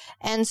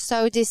and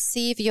so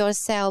deceive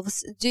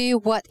yourselves. Do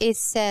what it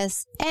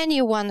says.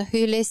 Anyone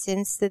who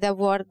listens to the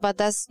word but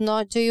does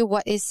not do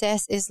what it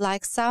says is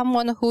like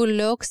someone who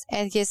looks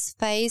at his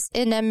face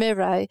in a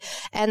mirror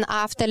and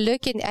after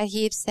looking at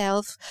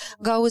himself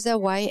goes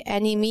away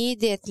and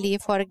immediately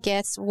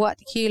forgets what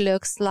he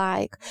looks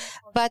like.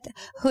 But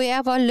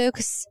whoever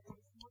looks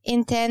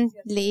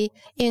intently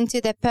into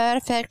the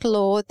perfect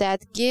law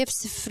that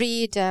gives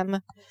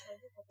freedom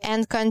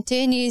and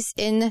continues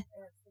in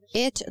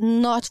it,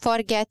 not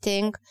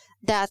forgetting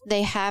that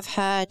they have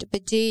heard,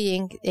 but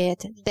doing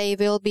it, they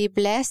will be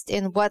blessed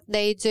in what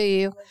they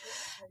do.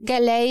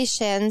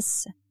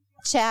 Galatians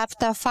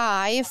chapter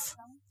 5,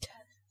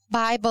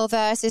 Bible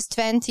verses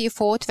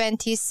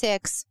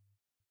 24-26.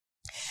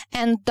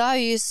 And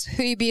those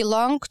who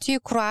belong to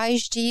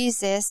Christ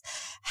Jesus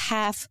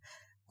have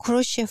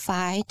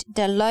crucified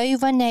the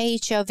lower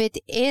nature with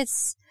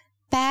its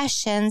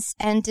passions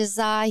and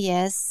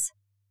desires.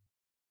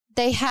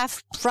 They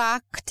have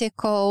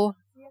practical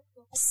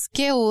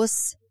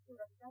skills.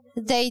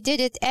 They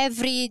did it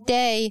every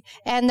day,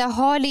 and the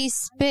Holy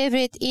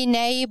Spirit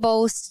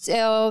enables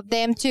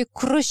them to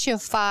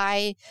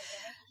crucify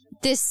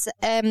this,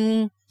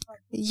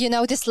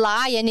 this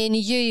lion in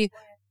you.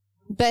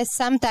 But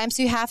sometimes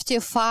you have to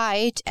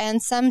fight,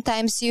 and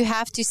sometimes you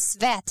have to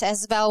sweat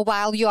as well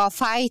while you are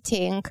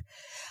fighting.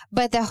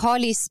 But the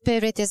Holy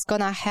Spirit is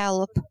gonna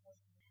help.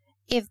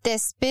 If the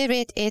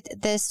Spirit is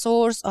the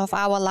source of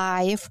our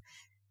life,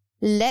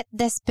 let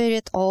the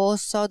Spirit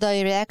also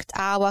direct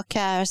our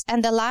cares.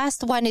 And the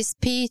last one is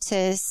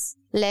Peter's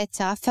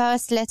letter,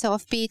 first letter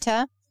of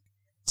Peter,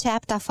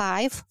 chapter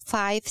 5,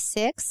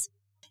 6.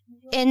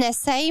 In the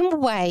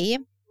same way,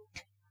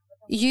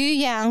 you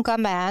younger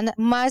men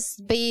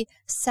must be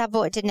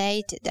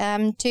subordinate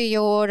to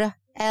your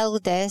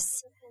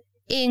elders.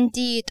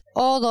 Indeed,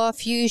 all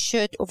of you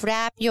should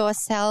wrap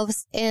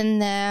yourselves in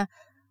the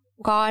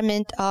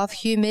garment of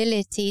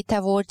humility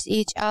towards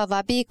each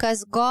other,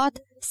 because God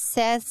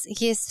sets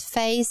his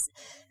face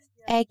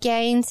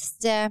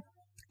against the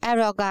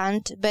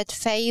arrogant but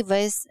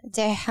favors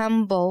the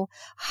humble.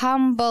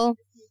 Humble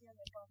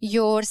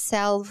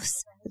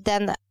yourselves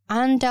then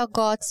under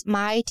God's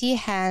mighty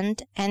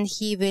hand, and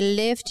he will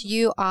lift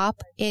you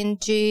up in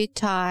due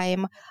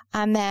time.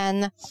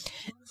 Amen.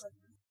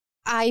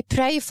 I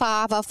pray,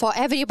 Father, for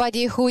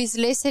everybody who is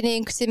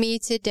listening to me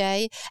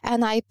today,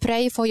 and I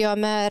pray for your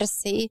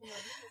mercy.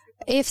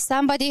 If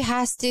somebody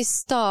has to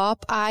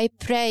stop, I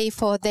pray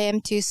for them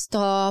to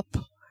stop.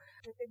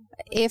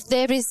 If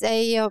there is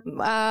a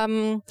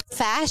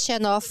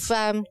fashion of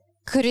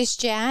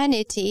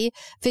Christianity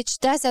which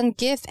doesn't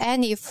give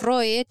any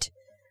fruit,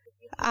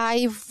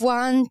 I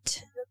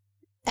want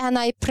And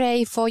I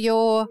pray for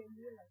your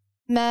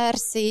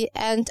mercy.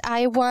 And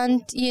I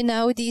want,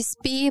 these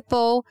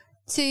people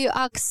to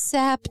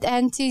accept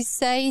and to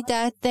say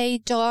that they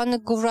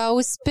don't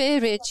grow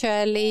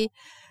spiritually.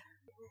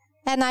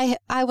 And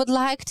I would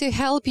like to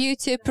help you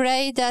to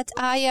pray that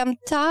I am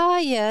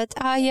tired,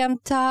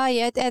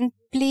 and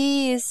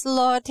please,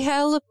 Lord,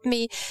 help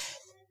me.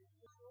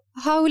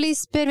 Holy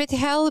Spirit,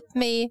 help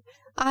me.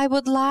 I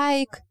would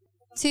like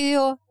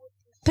to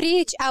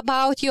preach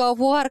about your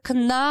work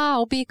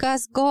now,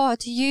 because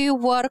God, you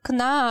work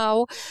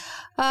now.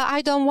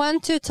 I don't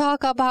want to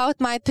talk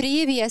about my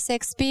previous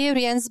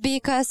experience,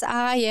 because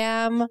I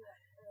am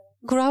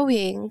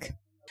growing.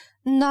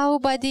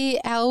 Nobody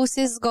else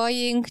is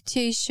going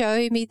to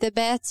show me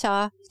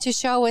to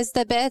show us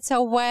the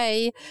better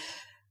way.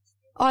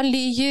 Only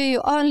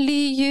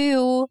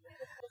you.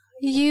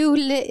 You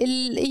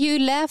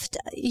left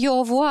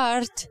your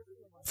word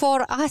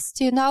for us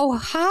to know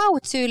how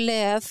to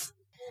live.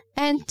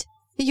 And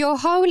your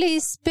Holy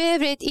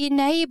Spirit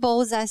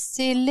enables us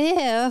to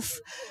live,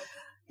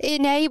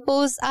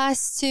 enables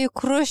us to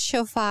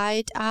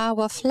crucify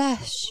our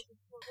flesh.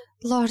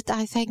 Lord,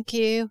 I thank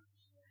you.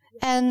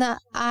 And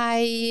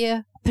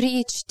I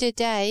preach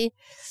today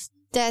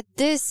that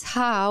this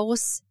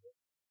house,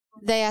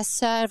 they are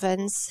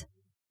servants.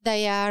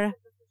 They are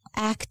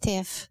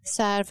active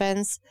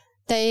servants.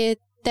 They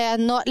are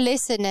not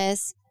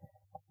listeners,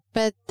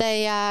 but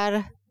they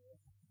are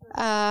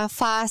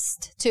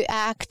fast to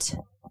act.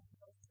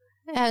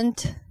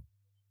 And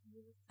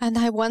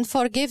I want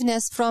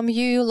forgiveness from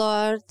you,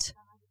 Lord.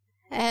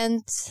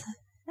 And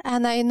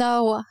I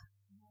know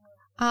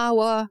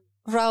our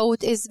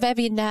road is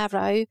very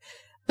narrow,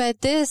 but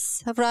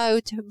this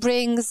road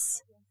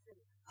brings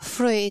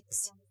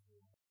fruits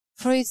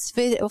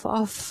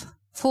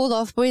full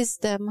of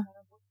wisdom.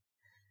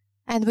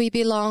 And we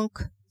belong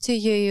to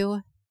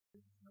you,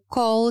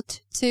 called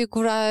to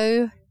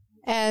grow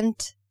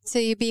and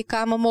to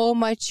become more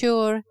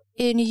mature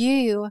in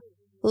you,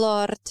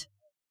 Lord,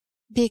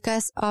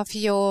 because of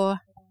your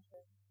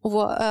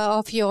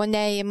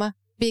name,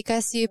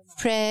 because you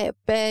paid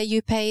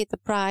the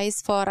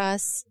price for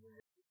us.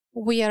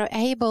 We are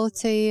able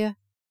to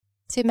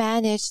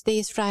manage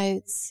these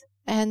roads.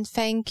 And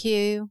thank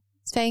you,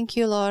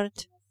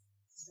 Lord.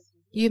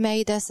 You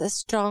made us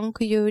strong.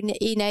 You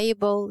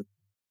enabled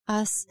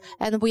us,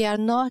 and we are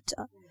not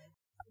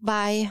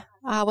by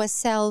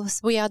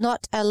ourselves. We are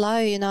not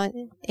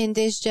alone in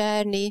this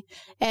journey.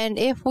 And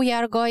if we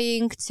are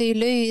going to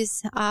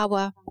lose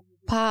our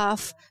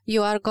path,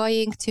 you are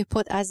going to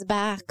put us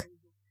back.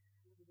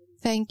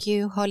 Thank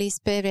you, Holy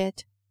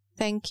Spirit.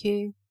 Thank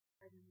you.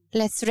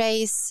 Let's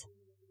raise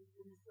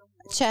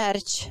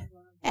church,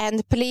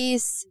 and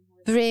please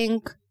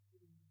bring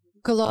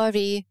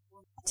glory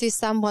to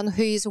someone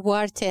who is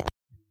worth it.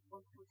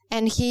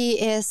 And He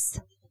is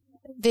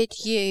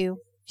with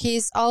you. He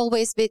is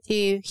always with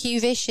you. He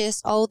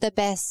wishes all the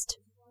best.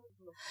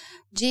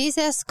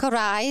 Jesus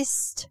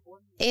Christ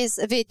is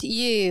with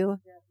you.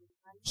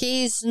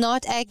 He is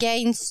not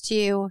against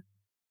you.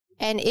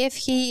 And if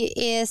He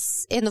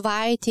is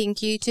inviting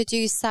you to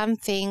do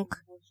something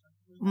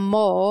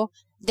more,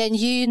 then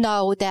you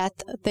know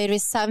that there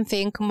is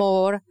something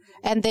more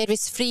and there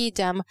is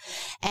freedom.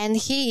 And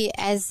He,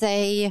 as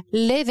a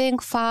living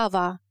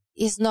Father,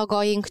 is not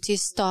going to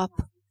stop,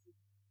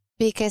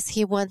 because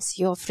He wants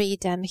your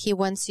freedom. He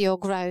wants your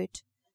growth.